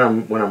 when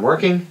I'm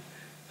working,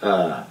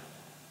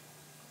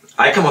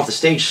 I come off the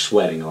stage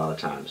sweating a lot of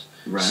times.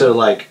 Right. So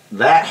like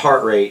that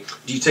heart rate.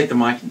 Do you take the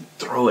mic and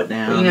throw it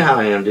down? You know how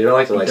I am, dude. I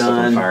like to light stuff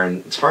on Done. fire,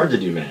 and it's hard to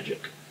do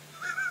magic.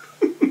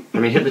 I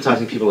mean,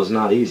 hypnotizing people is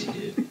not easy,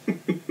 dude.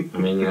 I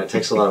mean, it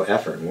takes a lot of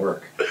effort and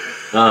work.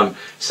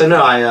 So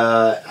no,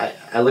 I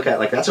look at it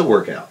like that's a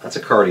workout. That's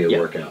a cardio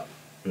workout.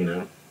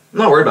 I'm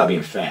not worried about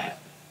being fat.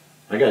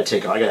 I gotta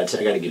get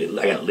it.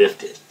 I gotta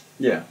lift it.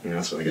 Yeah.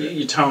 That's what I gotta.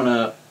 You tone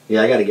up.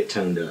 Yeah, I gotta get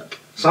toned up.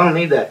 So I don't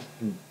need that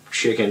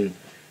chicken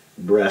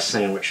breast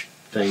sandwich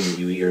thing that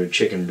you eat, or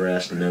chicken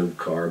breast, no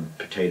carb,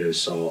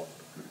 potatoes, salt.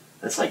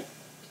 That's like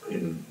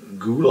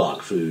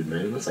gulag food,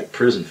 man. That's like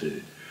prison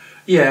food.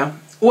 Yeah.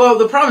 Well,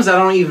 the problem is I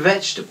don't eat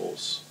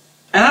vegetables,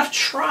 and I've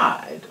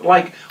tried.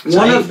 Like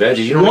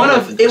veggies. You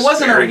don't it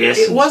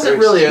wasn't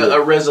really a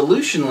a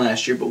resolution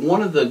last year, but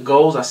one of the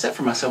goals I set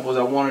for myself was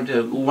I wanted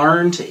to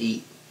learn to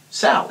eat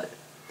salad.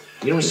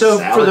 You don't eat So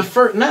salad? for the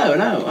first,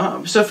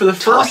 no. So for the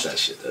Toss first, that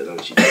shit though,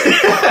 don't you?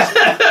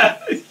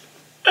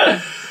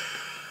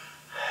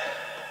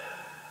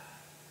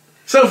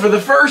 So for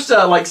the first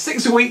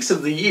 6 weeks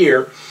of the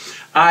year,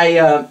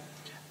 on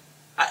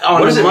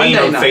What does a it mean Monday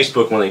on night,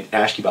 Facebook when they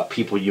ask you about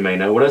people you may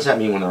know? What does that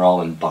mean when they're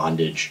all in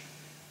bondage?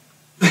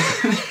 Do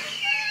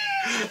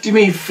you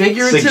mean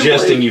figuratively?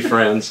 Suggesting you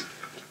friends.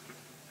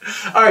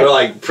 All right. Or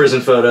like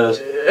prison photos.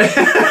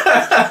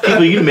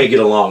 People you may get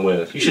along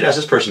with. You should ask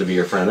this person to be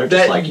your friend. They're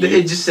just like you.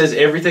 It just says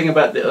everything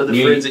about the other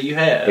friends that you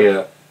have.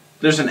 Yeah.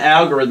 There's an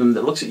algorithm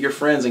that looks at your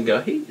friends and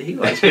go, he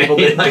likes people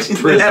He that, likes that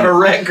prison. have a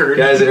record.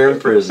 Guys that are in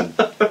prison.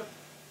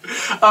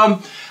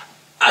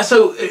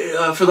 So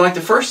for like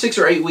the first 6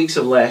 or 8 weeks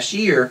of last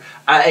year,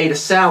 I ate a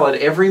salad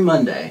every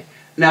Monday.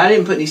 Now I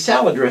didn't put any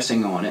salad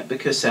dressing on it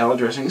because salad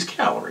dressing is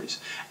calories.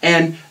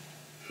 And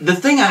the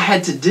thing I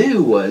had to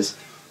do was,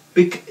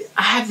 I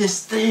have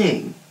this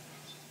thing.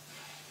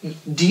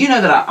 Do you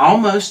know that I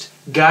almost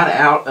got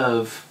out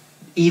of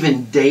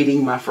even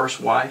dating my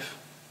first wife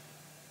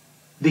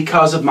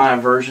because of my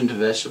aversion to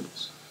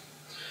vegetables?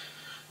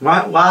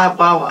 Why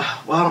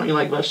don't you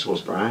like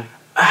vegetables, Brian?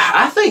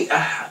 I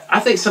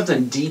think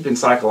something deep and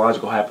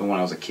psychological happened when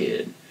I was a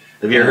kid.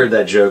 Have you ever heard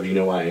that joke? You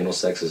know why anal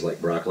sex is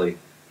like broccoli?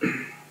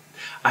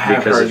 I have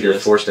Because heard if you're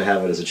this. forced to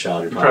have it as a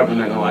child, you're Probably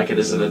not gonna like it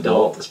as an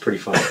adult. That's pretty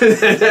funny.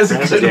 That's a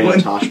That's good a one.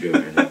 Tosh joke.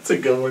 I think. That's a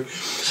good one.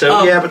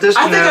 So yeah, but this.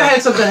 I think I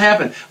had something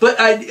happen, but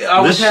I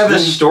was having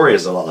this story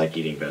is a lot like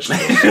eating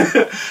vegetables.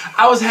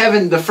 I was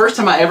having the first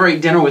time I ever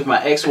ate dinner with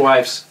my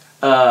ex-wife's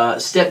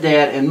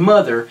stepdad and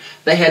mother.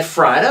 They had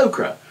fried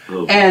okra.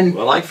 Ooh, And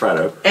I like fried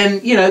okra.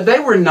 And they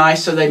were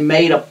nice, so they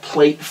made a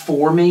plate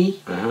for me.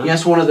 Uh-huh.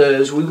 It's one of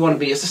those, we want to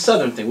be, it's a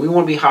southern thing, we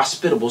want to be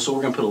hospitable, so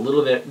we're going to put a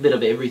little bit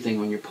of everything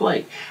on your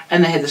plate.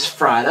 And they had this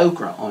fried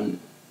okra on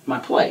my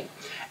plate.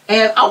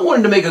 And I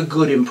wanted to make a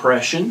good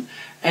impression.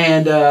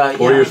 And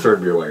Pour your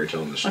third beer while you're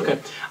telling the story. Okay.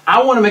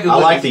 I want to make a good I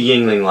like the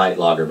Yingling Light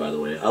Lager, by the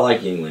way. I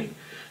like Yingling.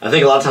 I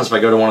think a lot of times if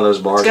I go to one of those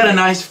bars, It's got a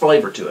nice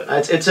flavor to it.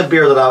 it's a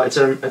beer that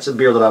it's a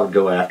beer that I would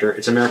go after.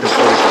 It's America's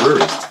oldest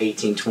brewery. It's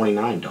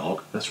 1829,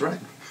 dog. That's right.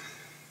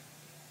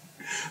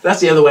 That's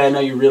the other way I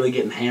know you're really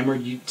getting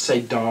hammered. You say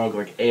dog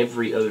like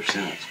every other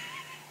sentence.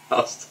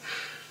 That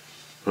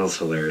was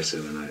hilarious the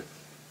other night.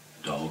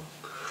 Dog.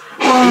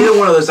 Either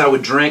one of those I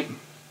would drink.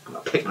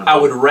 I I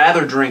would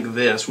rather drink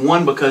this.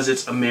 One, because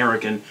it's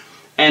American,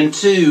 and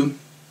two,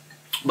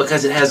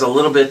 because it has a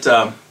little bit.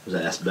 Was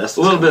that asbestos?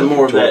 A little bit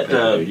more of Toilet that,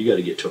 paper, dude.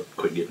 You got to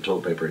quit getting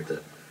toilet paper at the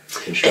It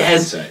construction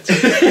has. sites.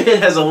 It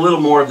has a little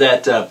more of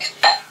that.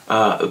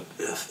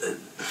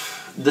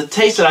 The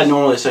taste that I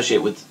normally associate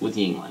with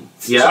Yingling.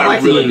 Yeah, So I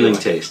like really the Yingling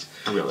like it. taste.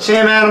 I really like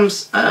Sam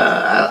Adams,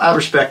 I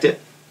respect it.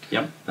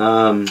 Yep.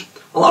 A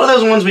lot of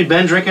those ones we've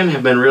been drinking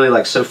have been really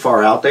like so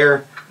far out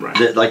there Right.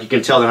 that like you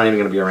can tell they're not even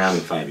going to be around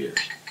in 5 years.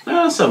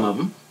 Some of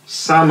them.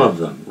 Some of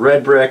them,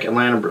 Red Brick,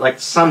 Atlanta, like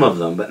some of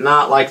them, but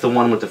not like the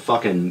one with the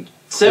fucking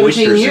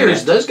 17 oysters in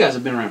years. it. Those guys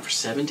have been around for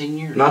 17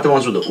 years. Not the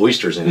ones with the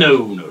oysters in it.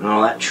 No.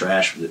 All that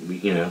trash. That we,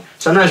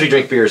 sometimes we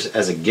drink beers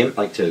as a gimmick,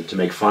 like to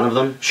make fun of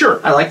them. Sure.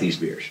 I like these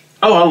beers.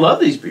 Oh, I love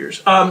these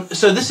beers.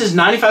 So this is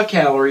 95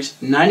 calories.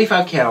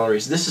 95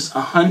 calories. This is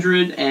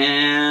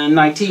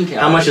 119 calories.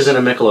 How much is in a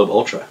Michelob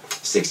Ultra?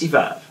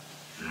 65.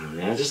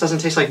 Yeah, it just doesn't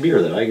taste like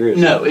beer, though. I agree with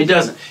No, you. it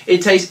doesn't.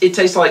 It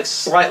tastes like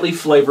slightly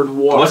flavored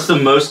water. What's the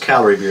most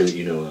calorie beer that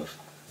you know of?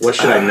 What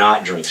should I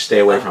not drink? Stay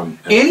away from.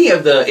 Any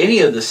of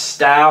the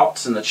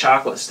stouts and the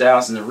chocolate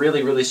stouts and the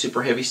really, really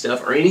super heavy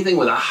stuff, or anything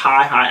with a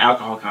high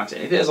alcohol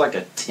content. If it has like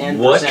a 10%.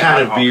 What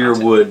kind of alcohol beer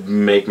content. would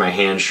make my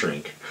hand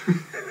shrink?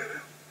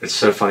 It's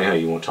so funny how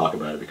you won't talk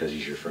about it because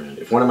he's your friend.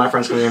 If one of my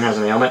friends comes in and has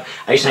an ailment,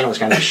 I used to hang out with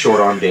this guy named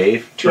Short Arm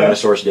Dave,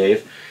 Tyrannosaurus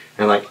Dave,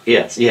 and like,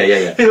 yeah. He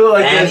looked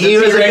like And the he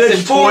was a T-Rex good in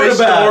sport Toy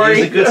about it. Story.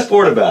 He's a good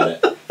sport about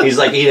it. He's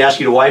like, he'd ask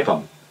you to wipe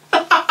him.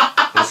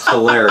 That's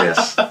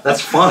hilarious.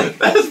 That's funny.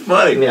 That's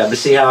funny. Yeah, but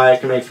see how I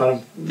can make fun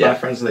of my Yeah.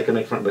 friends and they can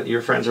make fun. But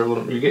your friends are a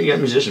little. You got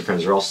musician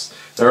friends.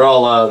 They're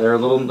a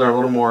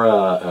little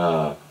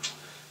more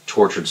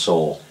tortured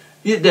soul.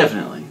 Yeah,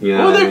 definitely. You know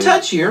Well, what I they're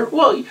mean? touchier.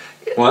 Well,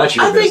 Well, that's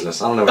your I think-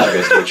 business. I don't know what you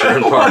guys do at your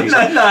own parties. No.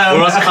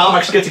 When us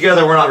comics get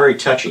together, we're not very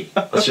touchy.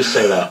 Let's just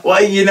say that.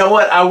 Well, you know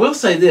what? I will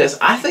say this.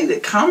 I think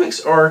that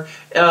comics are,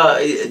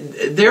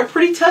 they're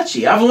pretty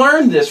touchy. I've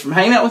learned this from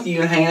hanging out with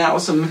you and hanging out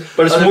with some.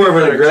 But it's other more of people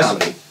an that are aggressive.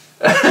 comedy.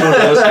 It's one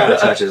of those kind of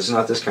touches. It's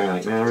not this kind of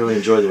like, man, I really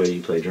enjoy the way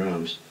you play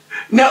drums.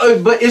 No,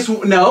 but it's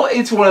one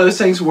of those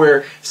things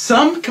where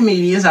some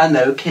comedians I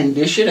know can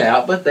dish it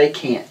out, but they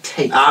can't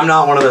take it. I'm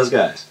not one of those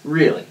guys.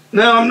 Really?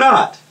 No, I'm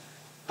not.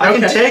 I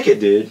can Okay. take it,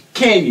 dude.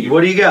 Can you?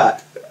 What do you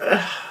got?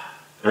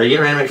 Are you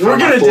getting ready to make fun We're of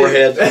my gonna do-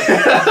 forehead?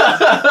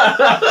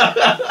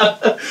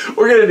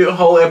 We're gonna do a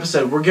whole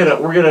episode. We're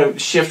gonna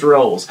shift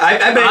roles. I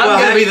bet I'm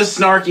gonna be the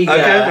snarky guy.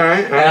 Okay, all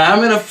right. And I'm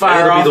gonna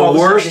fire It'll off be the all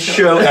worst snarky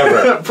show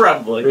ever.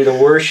 Probably. It'll be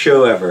the worst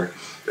show ever.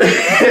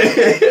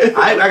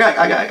 I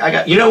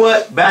got. You know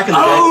what? Back in the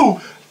day.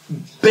 Oh,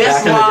 best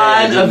Back in the day, I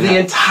line of didn't the have-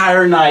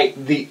 entire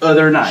night. The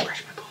other night.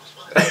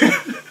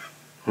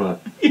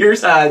 What?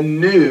 Here's how I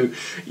knew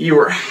you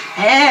were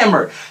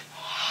hammered.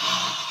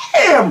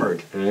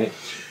 Hammered. All right.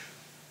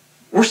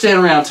 We're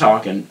standing around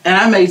talking, and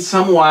I made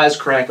some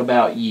wisecrack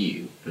about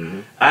you. Mm-hmm.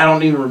 I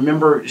don't even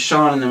remember.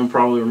 Sean and them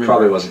probably remember.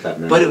 Probably wasn't that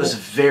memorable. But it was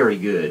very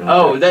good. Okay.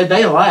 Oh,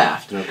 they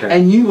laughed. Okay.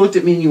 And you looked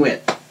at me and you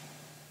went,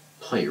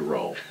 play your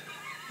role.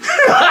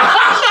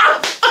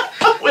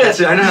 That's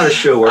it. I know how the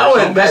show works. I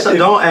went back to-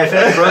 Don't if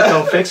it's broke,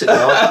 don't fix it,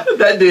 dog.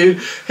 That dude,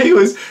 he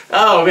was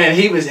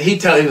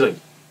like,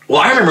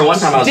 Well, I remember one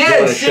time I was dead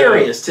doing a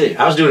serious, show. too.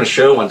 I was doing a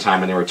show one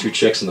time, and there were two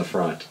chicks in the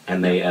front,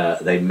 and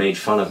they made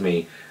fun of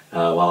me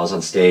while I was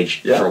on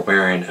stage Yeah. for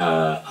wearing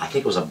I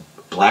think it was a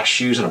black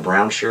shoes and a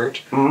brown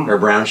shirt, Mhm. or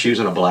brown shoes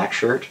and a black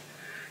shirt,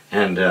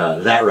 and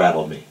that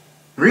rattled me.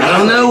 really? I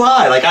don't know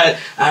why. Like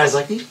I was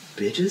like, these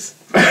bitches.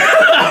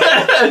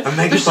 I'm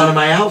making fun of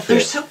my outfit. They're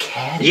so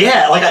catty.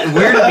 Yeah, like it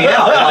weirded me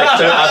out. Like,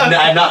 so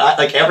I'm not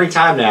like every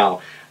time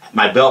now.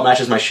 My belt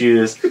matches my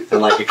shoes,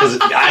 and like because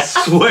I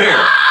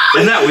swear,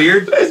 isn't that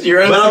weird? That's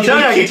your But I'm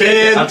telling you, I can OCD take it.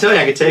 kid. I'm telling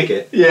you, I can take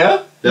it.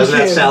 Yeah? Doesn't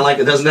that sound like?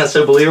 Doesn't that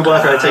so believable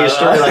after I tell you a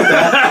story like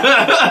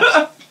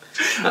that?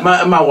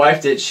 My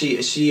wife did.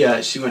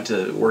 She went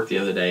to work the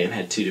other day and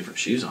had two different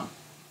shoes on.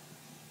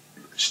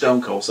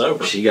 Stone cold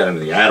sober. She got into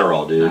the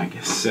Adderall, dude. I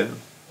guess so.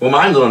 Well,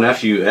 my little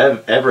nephew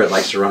Everett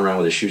likes to run around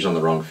with his shoes on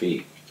the wrong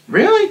feet.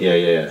 Really?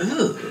 Yeah.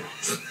 Ugh.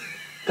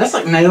 That's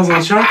like nails on a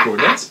chalkboard.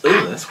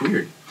 That's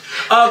weird.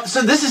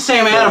 So this is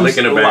Sam Adams.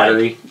 Licking a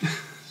battery.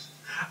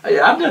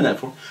 Yeah, I've done that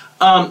before.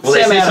 Well,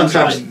 they Sam say Adams.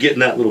 sometimes getting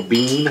that little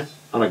bean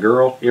on a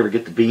girl. You ever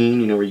get the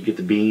bean? You know where you get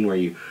the bean, where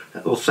you that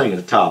little thing at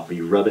the top where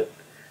you rub it,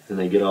 and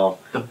they get all.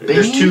 The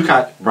There's bean? two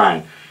kinds.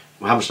 Brian,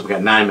 well, how much? We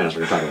got 9 minutes.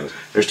 We're gonna talk about this.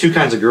 There's two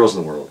kinds of girls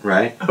in the world,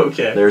 right?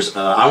 Okay. There's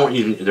I want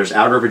you. There's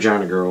outer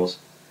vagina girls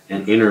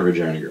and inner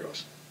vagina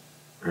girls,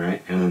 all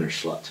right? And then there's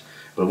sluts.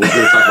 But we're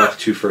going to talk about the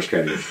two first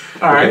categories.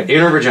 All right.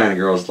 Inner vagina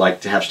girls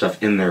like to have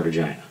stuff in their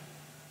vagina.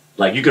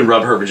 Like you can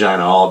rub her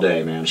vagina all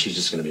day, man. She's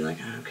just going to be like,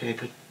 okay,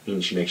 but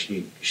and she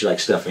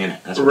likes stuff in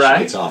it. That's what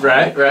she gets off.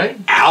 Right.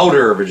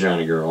 Outer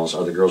vagina girls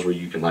are the girls where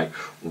you can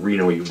where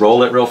you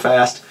roll it real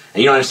fast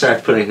and you don't necessarily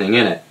have to put anything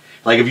in it.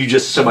 Like if you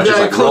just so much as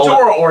like roll it.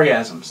 clitoral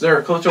orgasms. There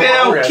are clitoral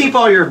orgasms. Keep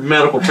all your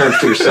medical terms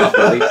to yourself,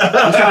 buddy.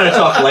 I'm trying to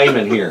talk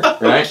layman here,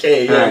 right?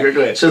 Okay, yeah, All right.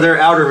 go ahead. So they're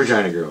outer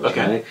vagina girls,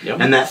 Okay, right? yep.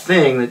 And that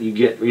thing that you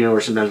get,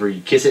 or sometimes where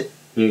you kiss it,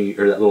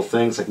 or that little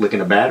thing, it's like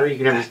licking a battery.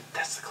 You never.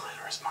 That's the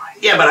clitoris mind.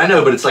 Yeah, but I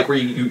know, but it's like where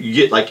you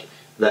get like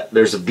that.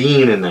 There's a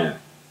bean in there.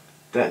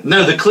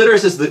 No, the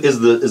clitoris is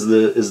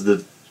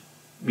the.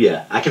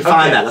 Yeah, I can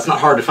find that. That's not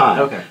hard to find.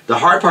 Okay. The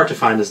hard part to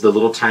find is the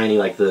little tiny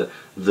like the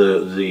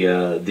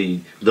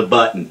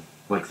button.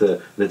 Like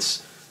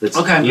that's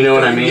Okay. You know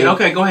what I mean?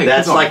 Okay, go ahead,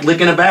 That's keep going. like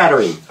licking a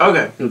battery.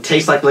 Okay. It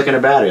tastes like licking a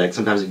battery. Like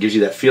sometimes it gives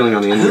you that feeling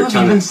on the end of Who your have you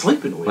tongue. been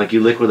sleeping with? Like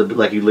you lick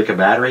a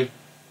battery.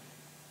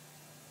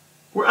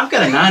 I've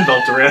got a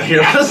 9-volt around here.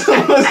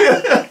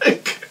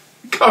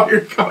 Call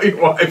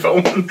your wife. I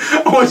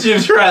want you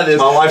to try this.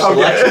 My wife's Okay.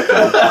 electric.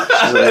 Though.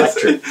 She's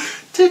electric.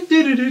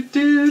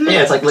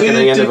 Yeah, it's like looking at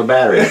the end of a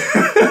battery.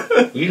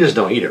 You just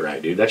don't eat it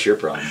right, dude. That's your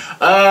problem.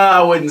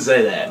 I wouldn't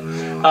say that.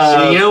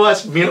 See, you know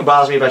what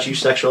bothers me about you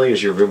sexually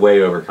is you're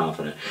way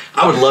overconfident.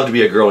 I would love to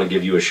be a girl and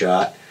give you a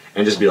shot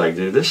and just be like,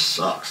 dude, this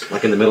sucks.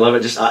 Like in the middle of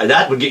it, just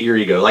that would get your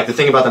ego. Like the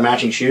thing about the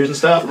matching shoes and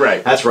stuff.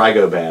 Right. That's where I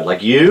go bad.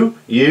 Like you'd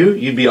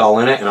be all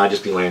in it, and I'd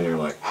just be laying there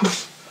like,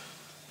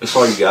 that's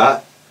all you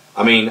got.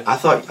 I mean, I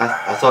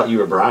thought you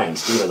were Brian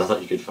Stevens. I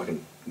thought you could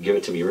fucking give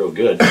it to me real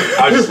good.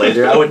 I would just lay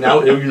there.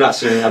 You're not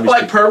sitting. I'd be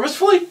like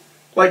purposefully.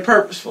 Like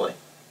purposefully.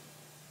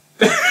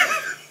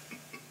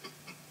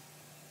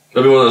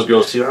 I'll be one of those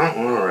girls too. I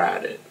don't want to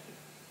ride it.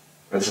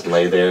 I just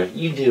lay there.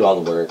 You do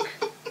all the work.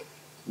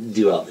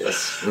 Do all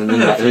this, and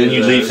then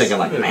you leave thinking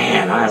like,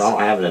 man, I don't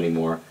have it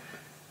anymore.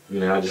 You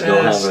know, I just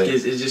don't have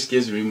it. It just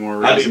gives me more.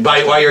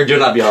 While you're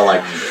doing, I'd be all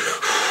like,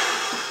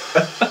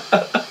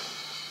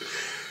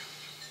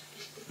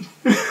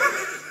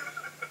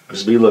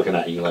 just be looking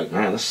at you like,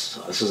 man, this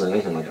isn't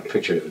anything like I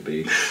pictured it would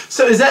be.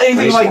 So is that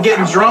anything like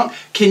getting drunk?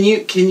 Can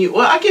you?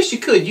 Well, I guess you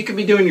could. You could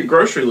be doing your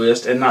grocery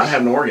list and not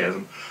have an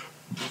orgasm.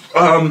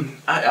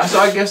 So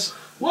I guess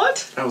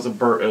what? That was a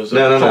burp. No.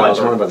 I was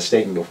wondering about the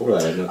statement before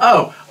that.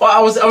 Oh, well,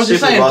 I was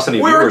just saying. Lost any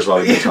viewers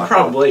while we were talking.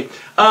 Probably.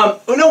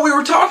 No, we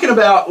were talking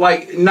about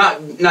like not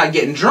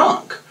getting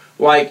drunk.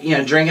 Like, you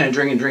know, drinking,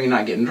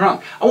 not getting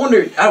drunk. I wonder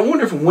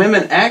if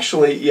women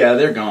actually. Yeah,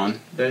 they're gone.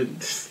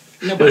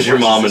 It was your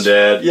mom and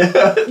dad.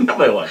 Yeah,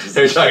 nobody watches.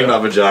 They're talking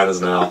about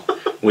vaginas now.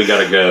 We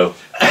gotta go.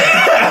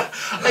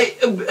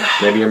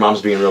 Maybe your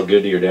mom's being real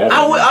good to your dad.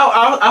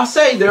 I'll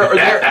say there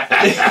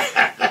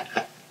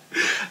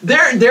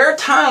are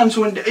times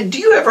when. Do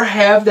you ever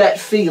have that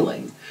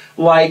feeling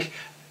like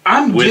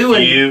I'm with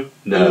doing you?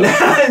 No.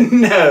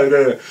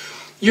 No.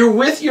 You're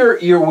with your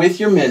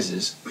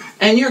missus,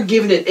 and you're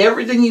giving it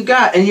everything you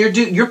got, and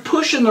you're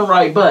pushing the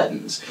right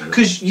buttons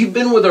because you've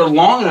been with her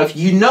long enough.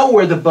 You know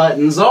where the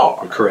buttons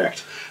are.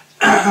 Correct.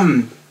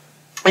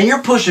 And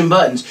you're pushing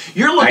buttons.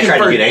 You're looking. I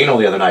tried to get anal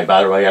the other night,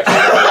 by the way.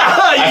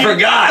 I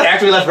forgot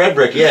after we left Red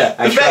Brick. Yeah,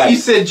 the fact you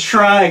said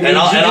trying, and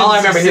all I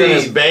remember hearing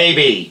is,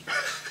 "Baby,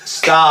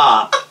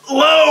 stop,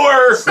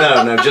 lower."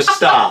 No, just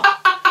stop,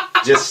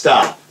 just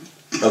stop.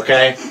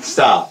 Okay,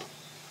 stop.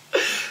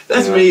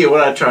 That's me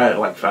when I try it at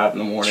like 5 in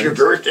the morning. It's your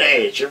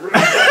birthday. It's your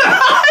birthday.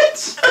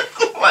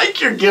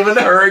 Like you're giving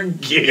her a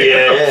gift.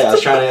 Yeah.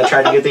 I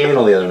tried to get the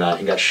anal the other night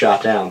and got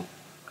shot down.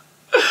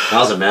 That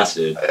was a mess,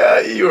 dude.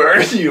 You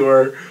were.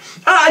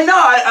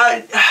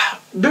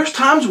 There's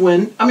times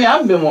when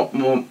I've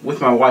been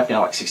with my wife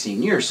now like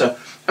 16 years, so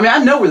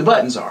I know where the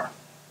buttons are,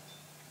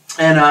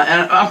 and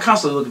I'm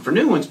constantly looking for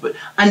new ones, but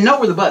I know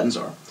where the buttons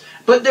are.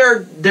 But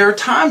there are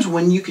times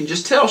when you can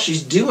just tell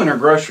she's doing her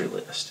grocery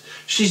list.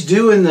 She's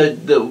doing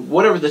the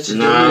whatever the to-do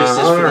list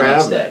is for the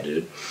next day.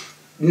 Dude.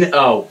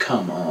 Oh,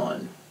 come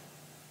on.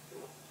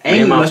 Me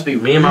and my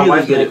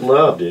wife good make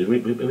love, dude.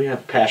 We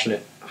have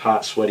passionate,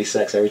 hot, sweaty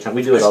sex every time.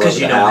 We do it all over the house.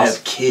 Because you don't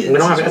have kids. We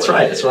don't have. That's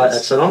right. That's right.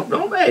 So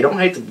don't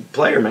hate the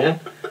player,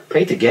 man.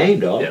 Hate the game,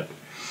 dog. Yeah.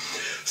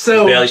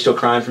 So is Bailey still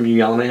crying from you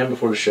yelling at him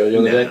before the show the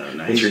other day?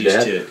 No. He's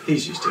used to it.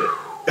 He's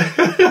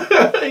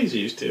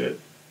used to it.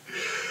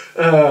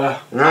 All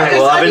right.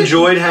 Well, I've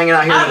enjoyed hanging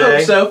out here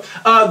today. I hope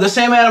so. The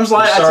Sam Adams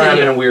light. Sorry, I'm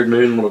in a weird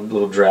mood and a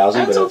little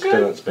drowsy, but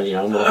it's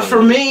been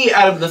for me,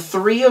 out of the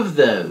three of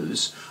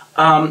those,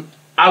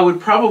 I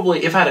would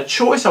probably, if I had a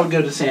choice, I would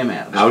go to Sam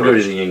Adams. I would go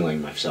to the Yingling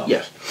myself.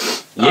 Yes.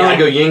 Yeah, I'd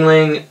go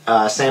Yingling,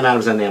 Sam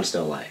Adams, and the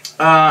Amstel Light.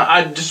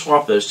 I'd just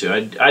swap those two.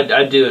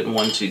 I'd do it in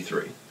 1, 2,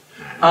 3.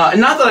 Not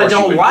that I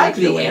don't like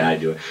the way I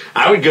do it.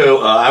 I would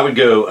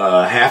go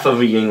half of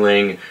a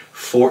Yingling,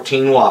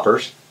 14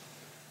 Whoppers.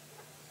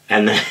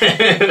 And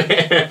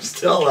then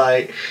still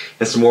like,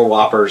 and some more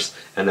Whoppers,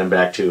 and then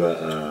back to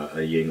a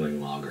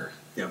Yingling Lager.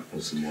 Yep.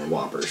 With some more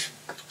Whoppers.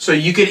 So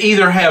you could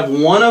either have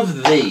one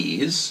of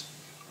these,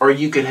 or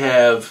you could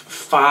have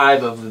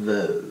 5 of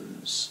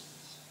those.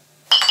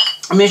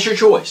 It's your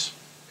choice.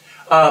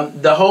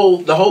 The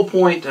whole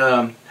point.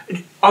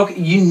 Okay,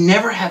 you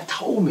never have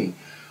told me.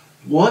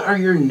 What are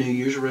your New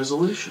Year's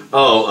resolutions?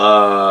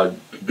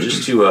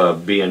 Just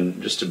to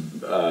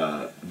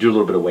do a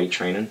little bit of weight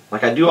training.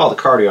 Like I do all the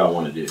cardio I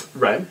want to do.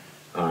 Right.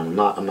 I'm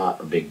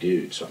not a big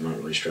dude, so I'm not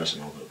really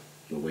stressing all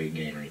the weight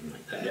gain or anything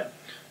like that. Yeah.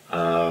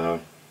 I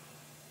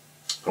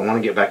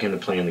want to get back into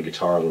playing the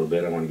guitar a little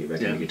bit. I want to get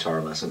back into guitar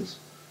lessons.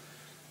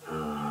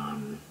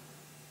 And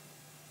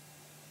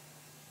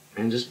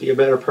just be a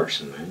better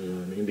person, man. You know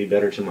what I mean? Be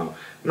better to my.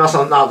 Not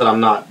that I'm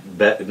not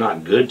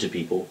good to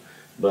people.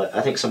 But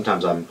I think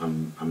sometimes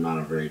I'm not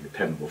a very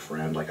dependable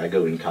friend. Like I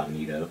go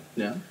incognito.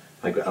 Yeah.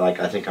 Like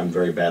I think I'm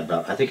very bad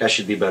about. I think I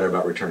should be better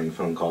about returning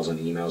phone calls and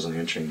emails and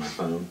answering my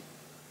phone.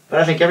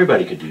 But I think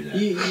everybody could do that.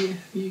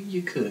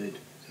 You could.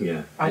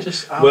 Yeah. I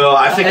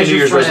think a New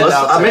Year's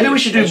resolution. Maybe we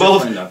should do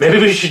both. Maybe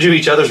we should do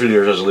each other's New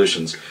Year's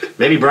resolutions.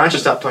 Maybe Brian should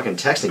stop fucking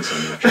texting so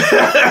much.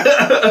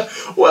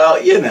 Well,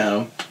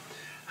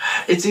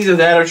 it's either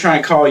that or try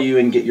and call you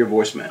and get your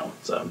voicemail.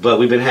 So. But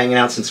we've been hanging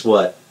out since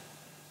what?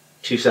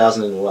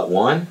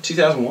 2001?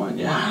 2001,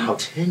 yeah. Wow,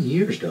 10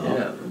 years, dog.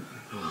 Yeah.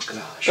 Oh,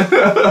 gosh.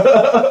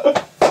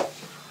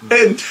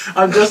 And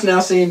I'm just now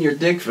seeing your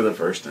dick for the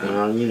first time.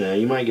 Well, you know,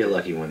 you might get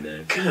lucky one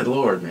day. Good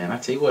Lord, man! I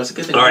tell you what, it's a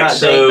good thing. All right, I'm not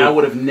dating. I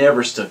would have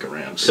never stuck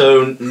around.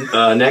 So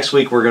next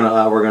week we're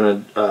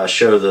gonna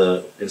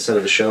show instead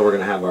of the show we're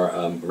gonna have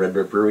our Red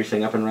Brick Brewery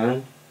thing up and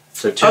running.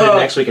 So tune in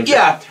next week and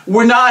check. Yeah,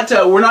 we're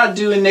not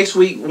doing next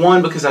week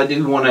one because I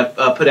do want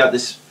to put out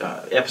this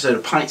episode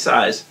of Pint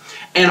Size,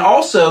 and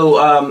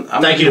also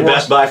thank you to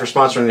Best Buy for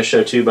sponsoring the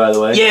show too. By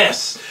the way,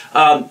 yes.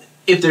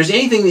 If there's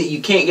anything that you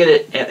can't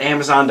get at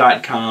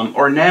Amazon.com,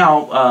 or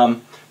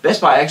now Best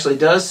Buy actually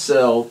does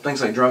sell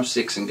things like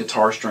drumsticks and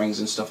guitar strings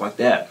and stuff like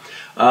that.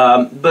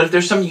 But if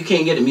there's something you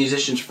can't get at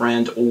Musician's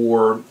Friend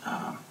or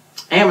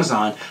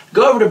Amazon,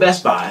 go over to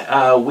Best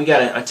Buy. We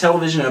got a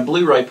television and a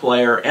Blu-ray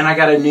player, and I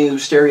got a new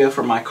stereo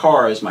for my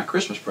car as my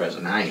Christmas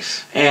present.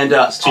 Nice. And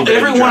it's too bad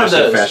every you one of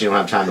those. So fast you don't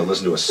have time to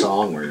listen to a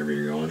song wherever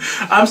you're going.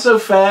 I'm so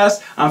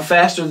fast. I'm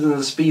faster than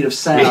the speed of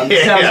sound.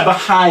 The sound's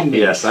behind me.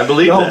 Yes, I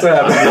believe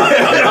that.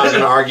 I'm not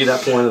going to argue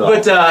that point at all.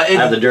 But I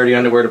have the dirty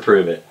underwear to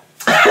prove it.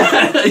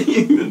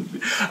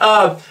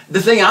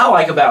 The thing I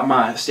like about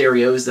my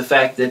stereo is the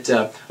fact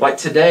that, like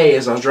today,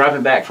 as I was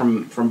driving back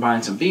from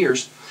buying some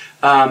beers,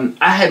 I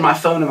had my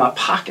phone in my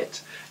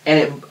pocket, and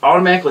it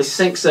automatically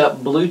syncs up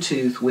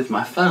Bluetooth with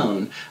my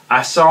phone.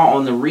 I saw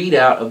on the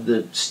readout of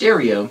the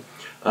stereo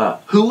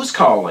who was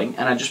calling,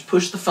 and I just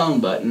pushed the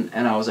phone button,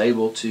 and I was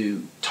able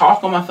to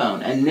talk on my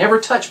phone and never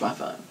touch my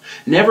phone.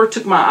 Never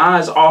took my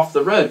eyes off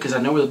the road because I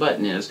know where the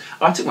button is.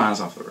 Oh, I took my eyes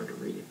off the road to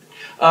read it.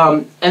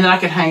 And then I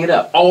could hang it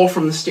up, all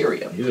from the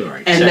stereo.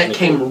 And that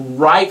came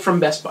right from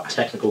Best Buy.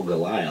 Technical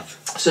Goliath.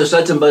 So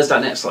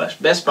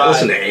sudsandbuzz.net/Best Buy. I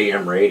listen to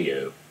AM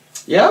radio.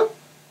 Yeah?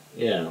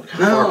 Yeah, look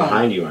how far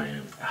behind you I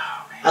am.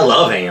 Oh, man. I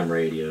love AM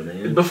radio,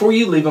 man. Before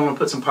you leave, I'm going to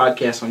put some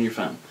podcasts on your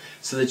phone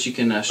so that you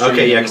can stream.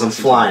 Okay, yeah, because I'm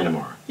flying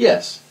tomorrow.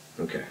 Yes.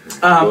 Okay.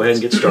 Go ahead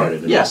and get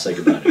started, and I'll say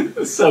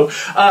goodbye. So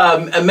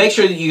make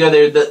sure that you go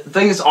there. The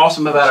thing that's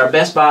awesome about our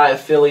Best Buy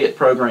affiliate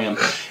program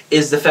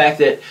is the fact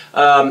that,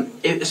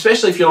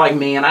 especially if you're like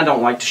me and I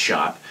don't like to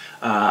shop,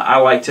 I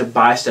like to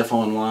buy stuff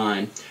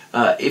online.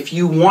 If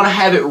you want to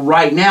have it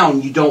right now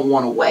and you don't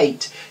want to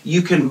wait,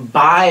 you can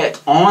buy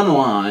it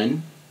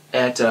online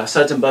at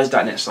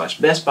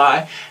sudsandbuzz.net/Best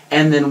Buy,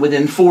 and then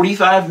within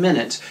 45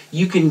 minutes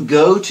you can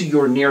go to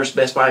your nearest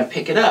Best Buy and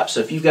pick it up.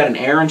 So if you've got an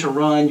errand to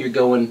run, you're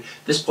going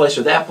this place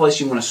or that place,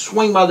 you want to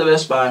swing by the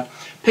Best Buy,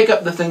 pick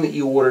up the thing that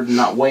you ordered and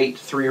not wait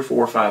 3 or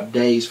 4 or 5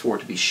 days for it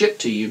to be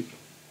shipped to you,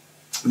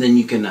 then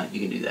you can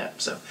do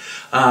that. So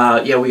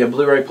yeah, we got a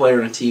Blu-ray player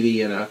and a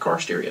TV and a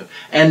car stereo,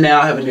 and now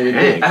I have a new.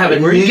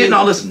 Where are you getting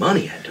all this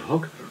money at,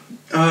 dog?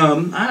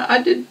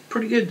 I did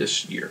pretty good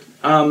this year.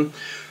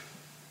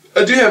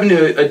 I do have a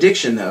new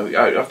addiction, though.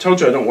 I've told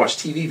you I don't watch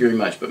TV very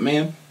much, but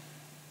man,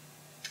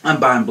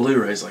 I'm buying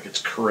Blu-rays like it's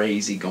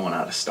crazy going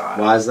out of style.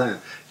 Why is that?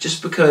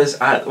 Just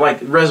because I like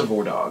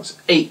Reservoir Dogs,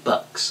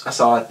 $8. I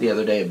saw it the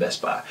other day at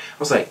Best Buy. I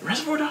was like,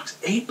 Reservoir Dogs,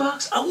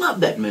 $8? I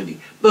love that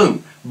movie.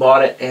 Boom,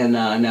 bought it, and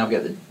now I've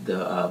got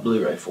the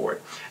Blu-ray for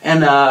it,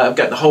 and I've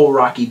got the whole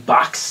Rocky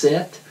box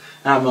set.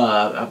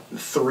 I'm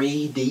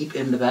 3 deep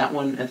into that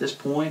one at this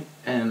point,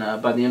 and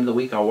by the end of the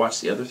week I'll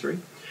watch the other 3.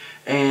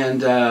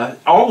 And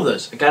all of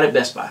those I got at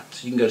Best Buy.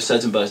 So you can go to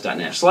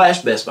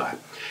sudsandbuzz.net/Best Buy.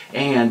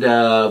 And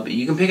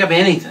you can pick up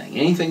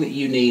anything that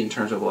you need in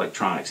terms of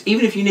electronics.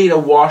 Even if you need a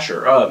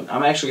washer.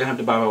 I'm actually going to have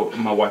to buy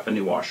my wife a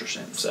new washer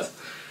soon. So,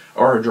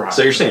 or a dryer.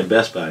 So you're saying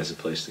Best Buy is the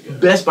place to go?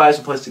 Best Buy is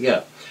the place to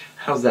go.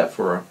 How's that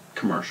for a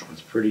commercial? That's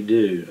pretty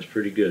good,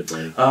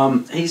 buddy.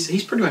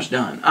 He's pretty much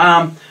done.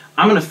 I'm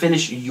going to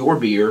finish your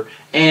beer.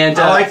 And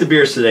I like the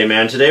beers today,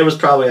 man. Today was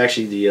probably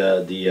actually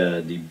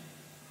the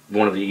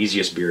one of the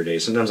easiest beer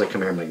days. Sometimes I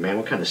come here and I'm like, man,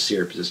 what kind of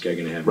syrup is this guy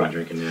going to have me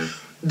drinking now?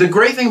 The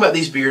great thing about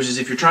these beers is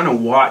if you're trying to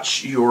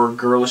watch your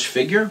girlish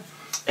figure,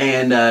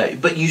 and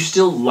but you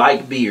still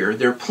like beer,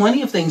 there are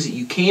plenty of things that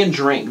you can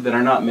drink that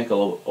are not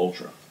Michelob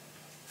Ultra.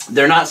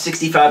 They're not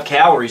 65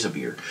 calories a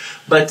beer,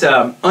 but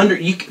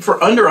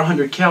for under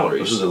 100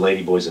 calories. Those are the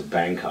Lady Boys of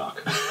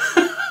Bangkok.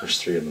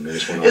 There's 3 of them.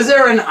 There's one. Is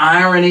there an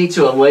irony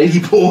to a lady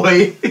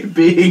boy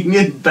being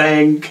in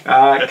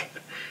Bangkok?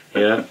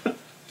 Yeah.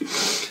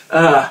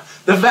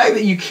 The fact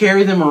that you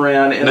carry them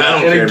around in a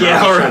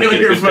gallery on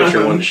your phone.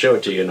 I wanted to show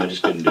it to you, and I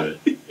just couldn't do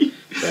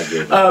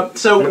it.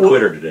 So I'm a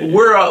quitter today.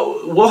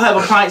 We'll have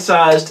a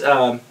pint-sized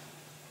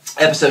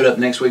episode up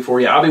next week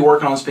for you. I'll be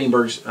working on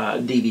Speenberg's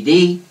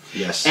DVD.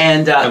 Yes.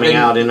 And coming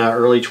out in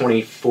early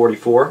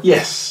 2044.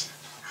 Yes.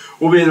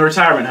 We'll be in the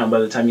retirement home by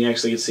the time you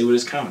actually get to see what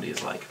his comedy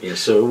is like. Yeah,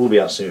 so it will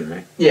be out soon,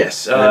 right?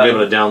 Yes. I'll be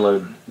able to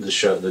download the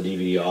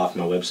DVD off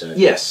my website.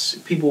 Yes.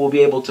 People will be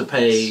able to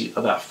pay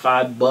about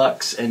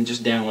 $5 and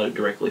just download it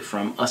directly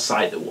from a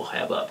site that we'll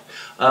have up.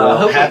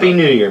 Well, Happy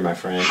New Year, my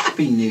friend.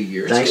 Happy New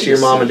Year. Thanks to your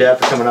mom and dad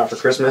for coming out for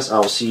Christmas. I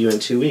will see you in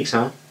 2 weeks,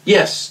 huh?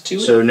 Yes, 2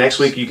 weeks. So next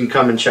week you can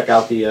come and check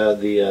out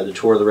the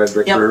tour of the Red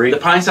Brick Brewery. The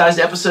pint-sized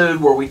episode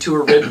where we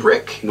tour Red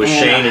Brick. With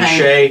Shane and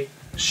Shay.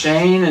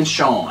 Shane and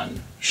Sean.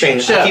 Shane.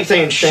 I keep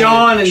saying Shane.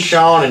 Sean and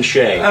Sean and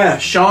Shay.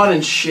 Sean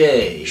and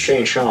Shay. Shay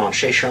and Sean.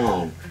 Shay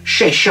Sean.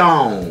 Shay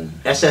Sean.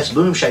 SS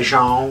Boom. Shay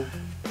Sean.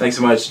 Thanks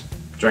so much.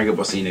 Drink up.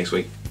 We'll see you next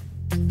week.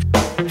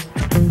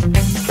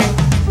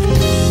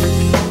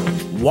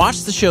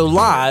 Watch the show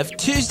live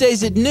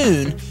Tuesdays at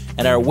noon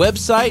at our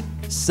website,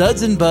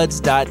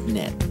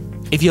 sudsandbuds.net.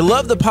 If you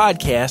love the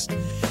podcast,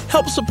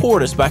 help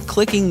support us by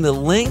clicking the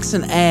links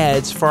and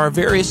ads for our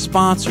various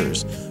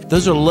sponsors.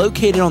 Those are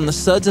located on the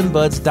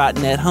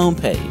sudsandbuds.net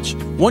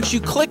homepage. Once you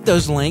click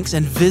those links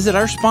and visit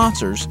our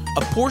sponsors,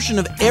 a portion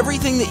of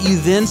everything that you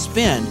then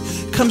spend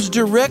comes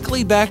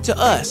directly back to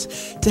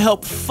us to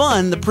help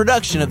fund the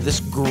production of this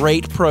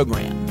great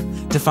program.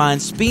 To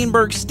find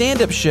Speenberg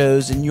stand-up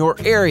shows in your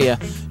area,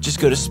 just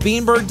go to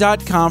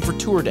Speenberg.com for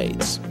tour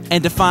dates.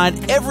 And to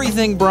find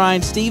everything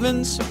Brian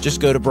Stevens,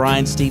 just go to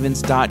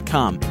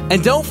BrianStevens.com.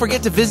 And don't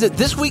forget to visit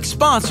this week's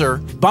sponsor,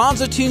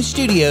 Bonzo Tune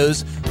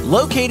Studios,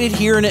 located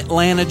here in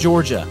Atlanta,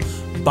 Georgia.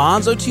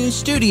 Bonzo Tune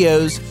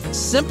Studios,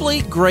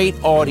 simply great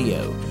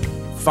audio.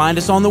 Find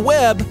us on the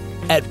web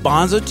at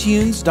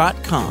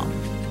bonzotunes.com.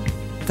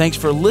 Thanks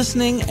for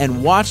listening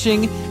and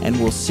watching, and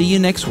we'll see you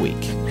next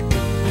week.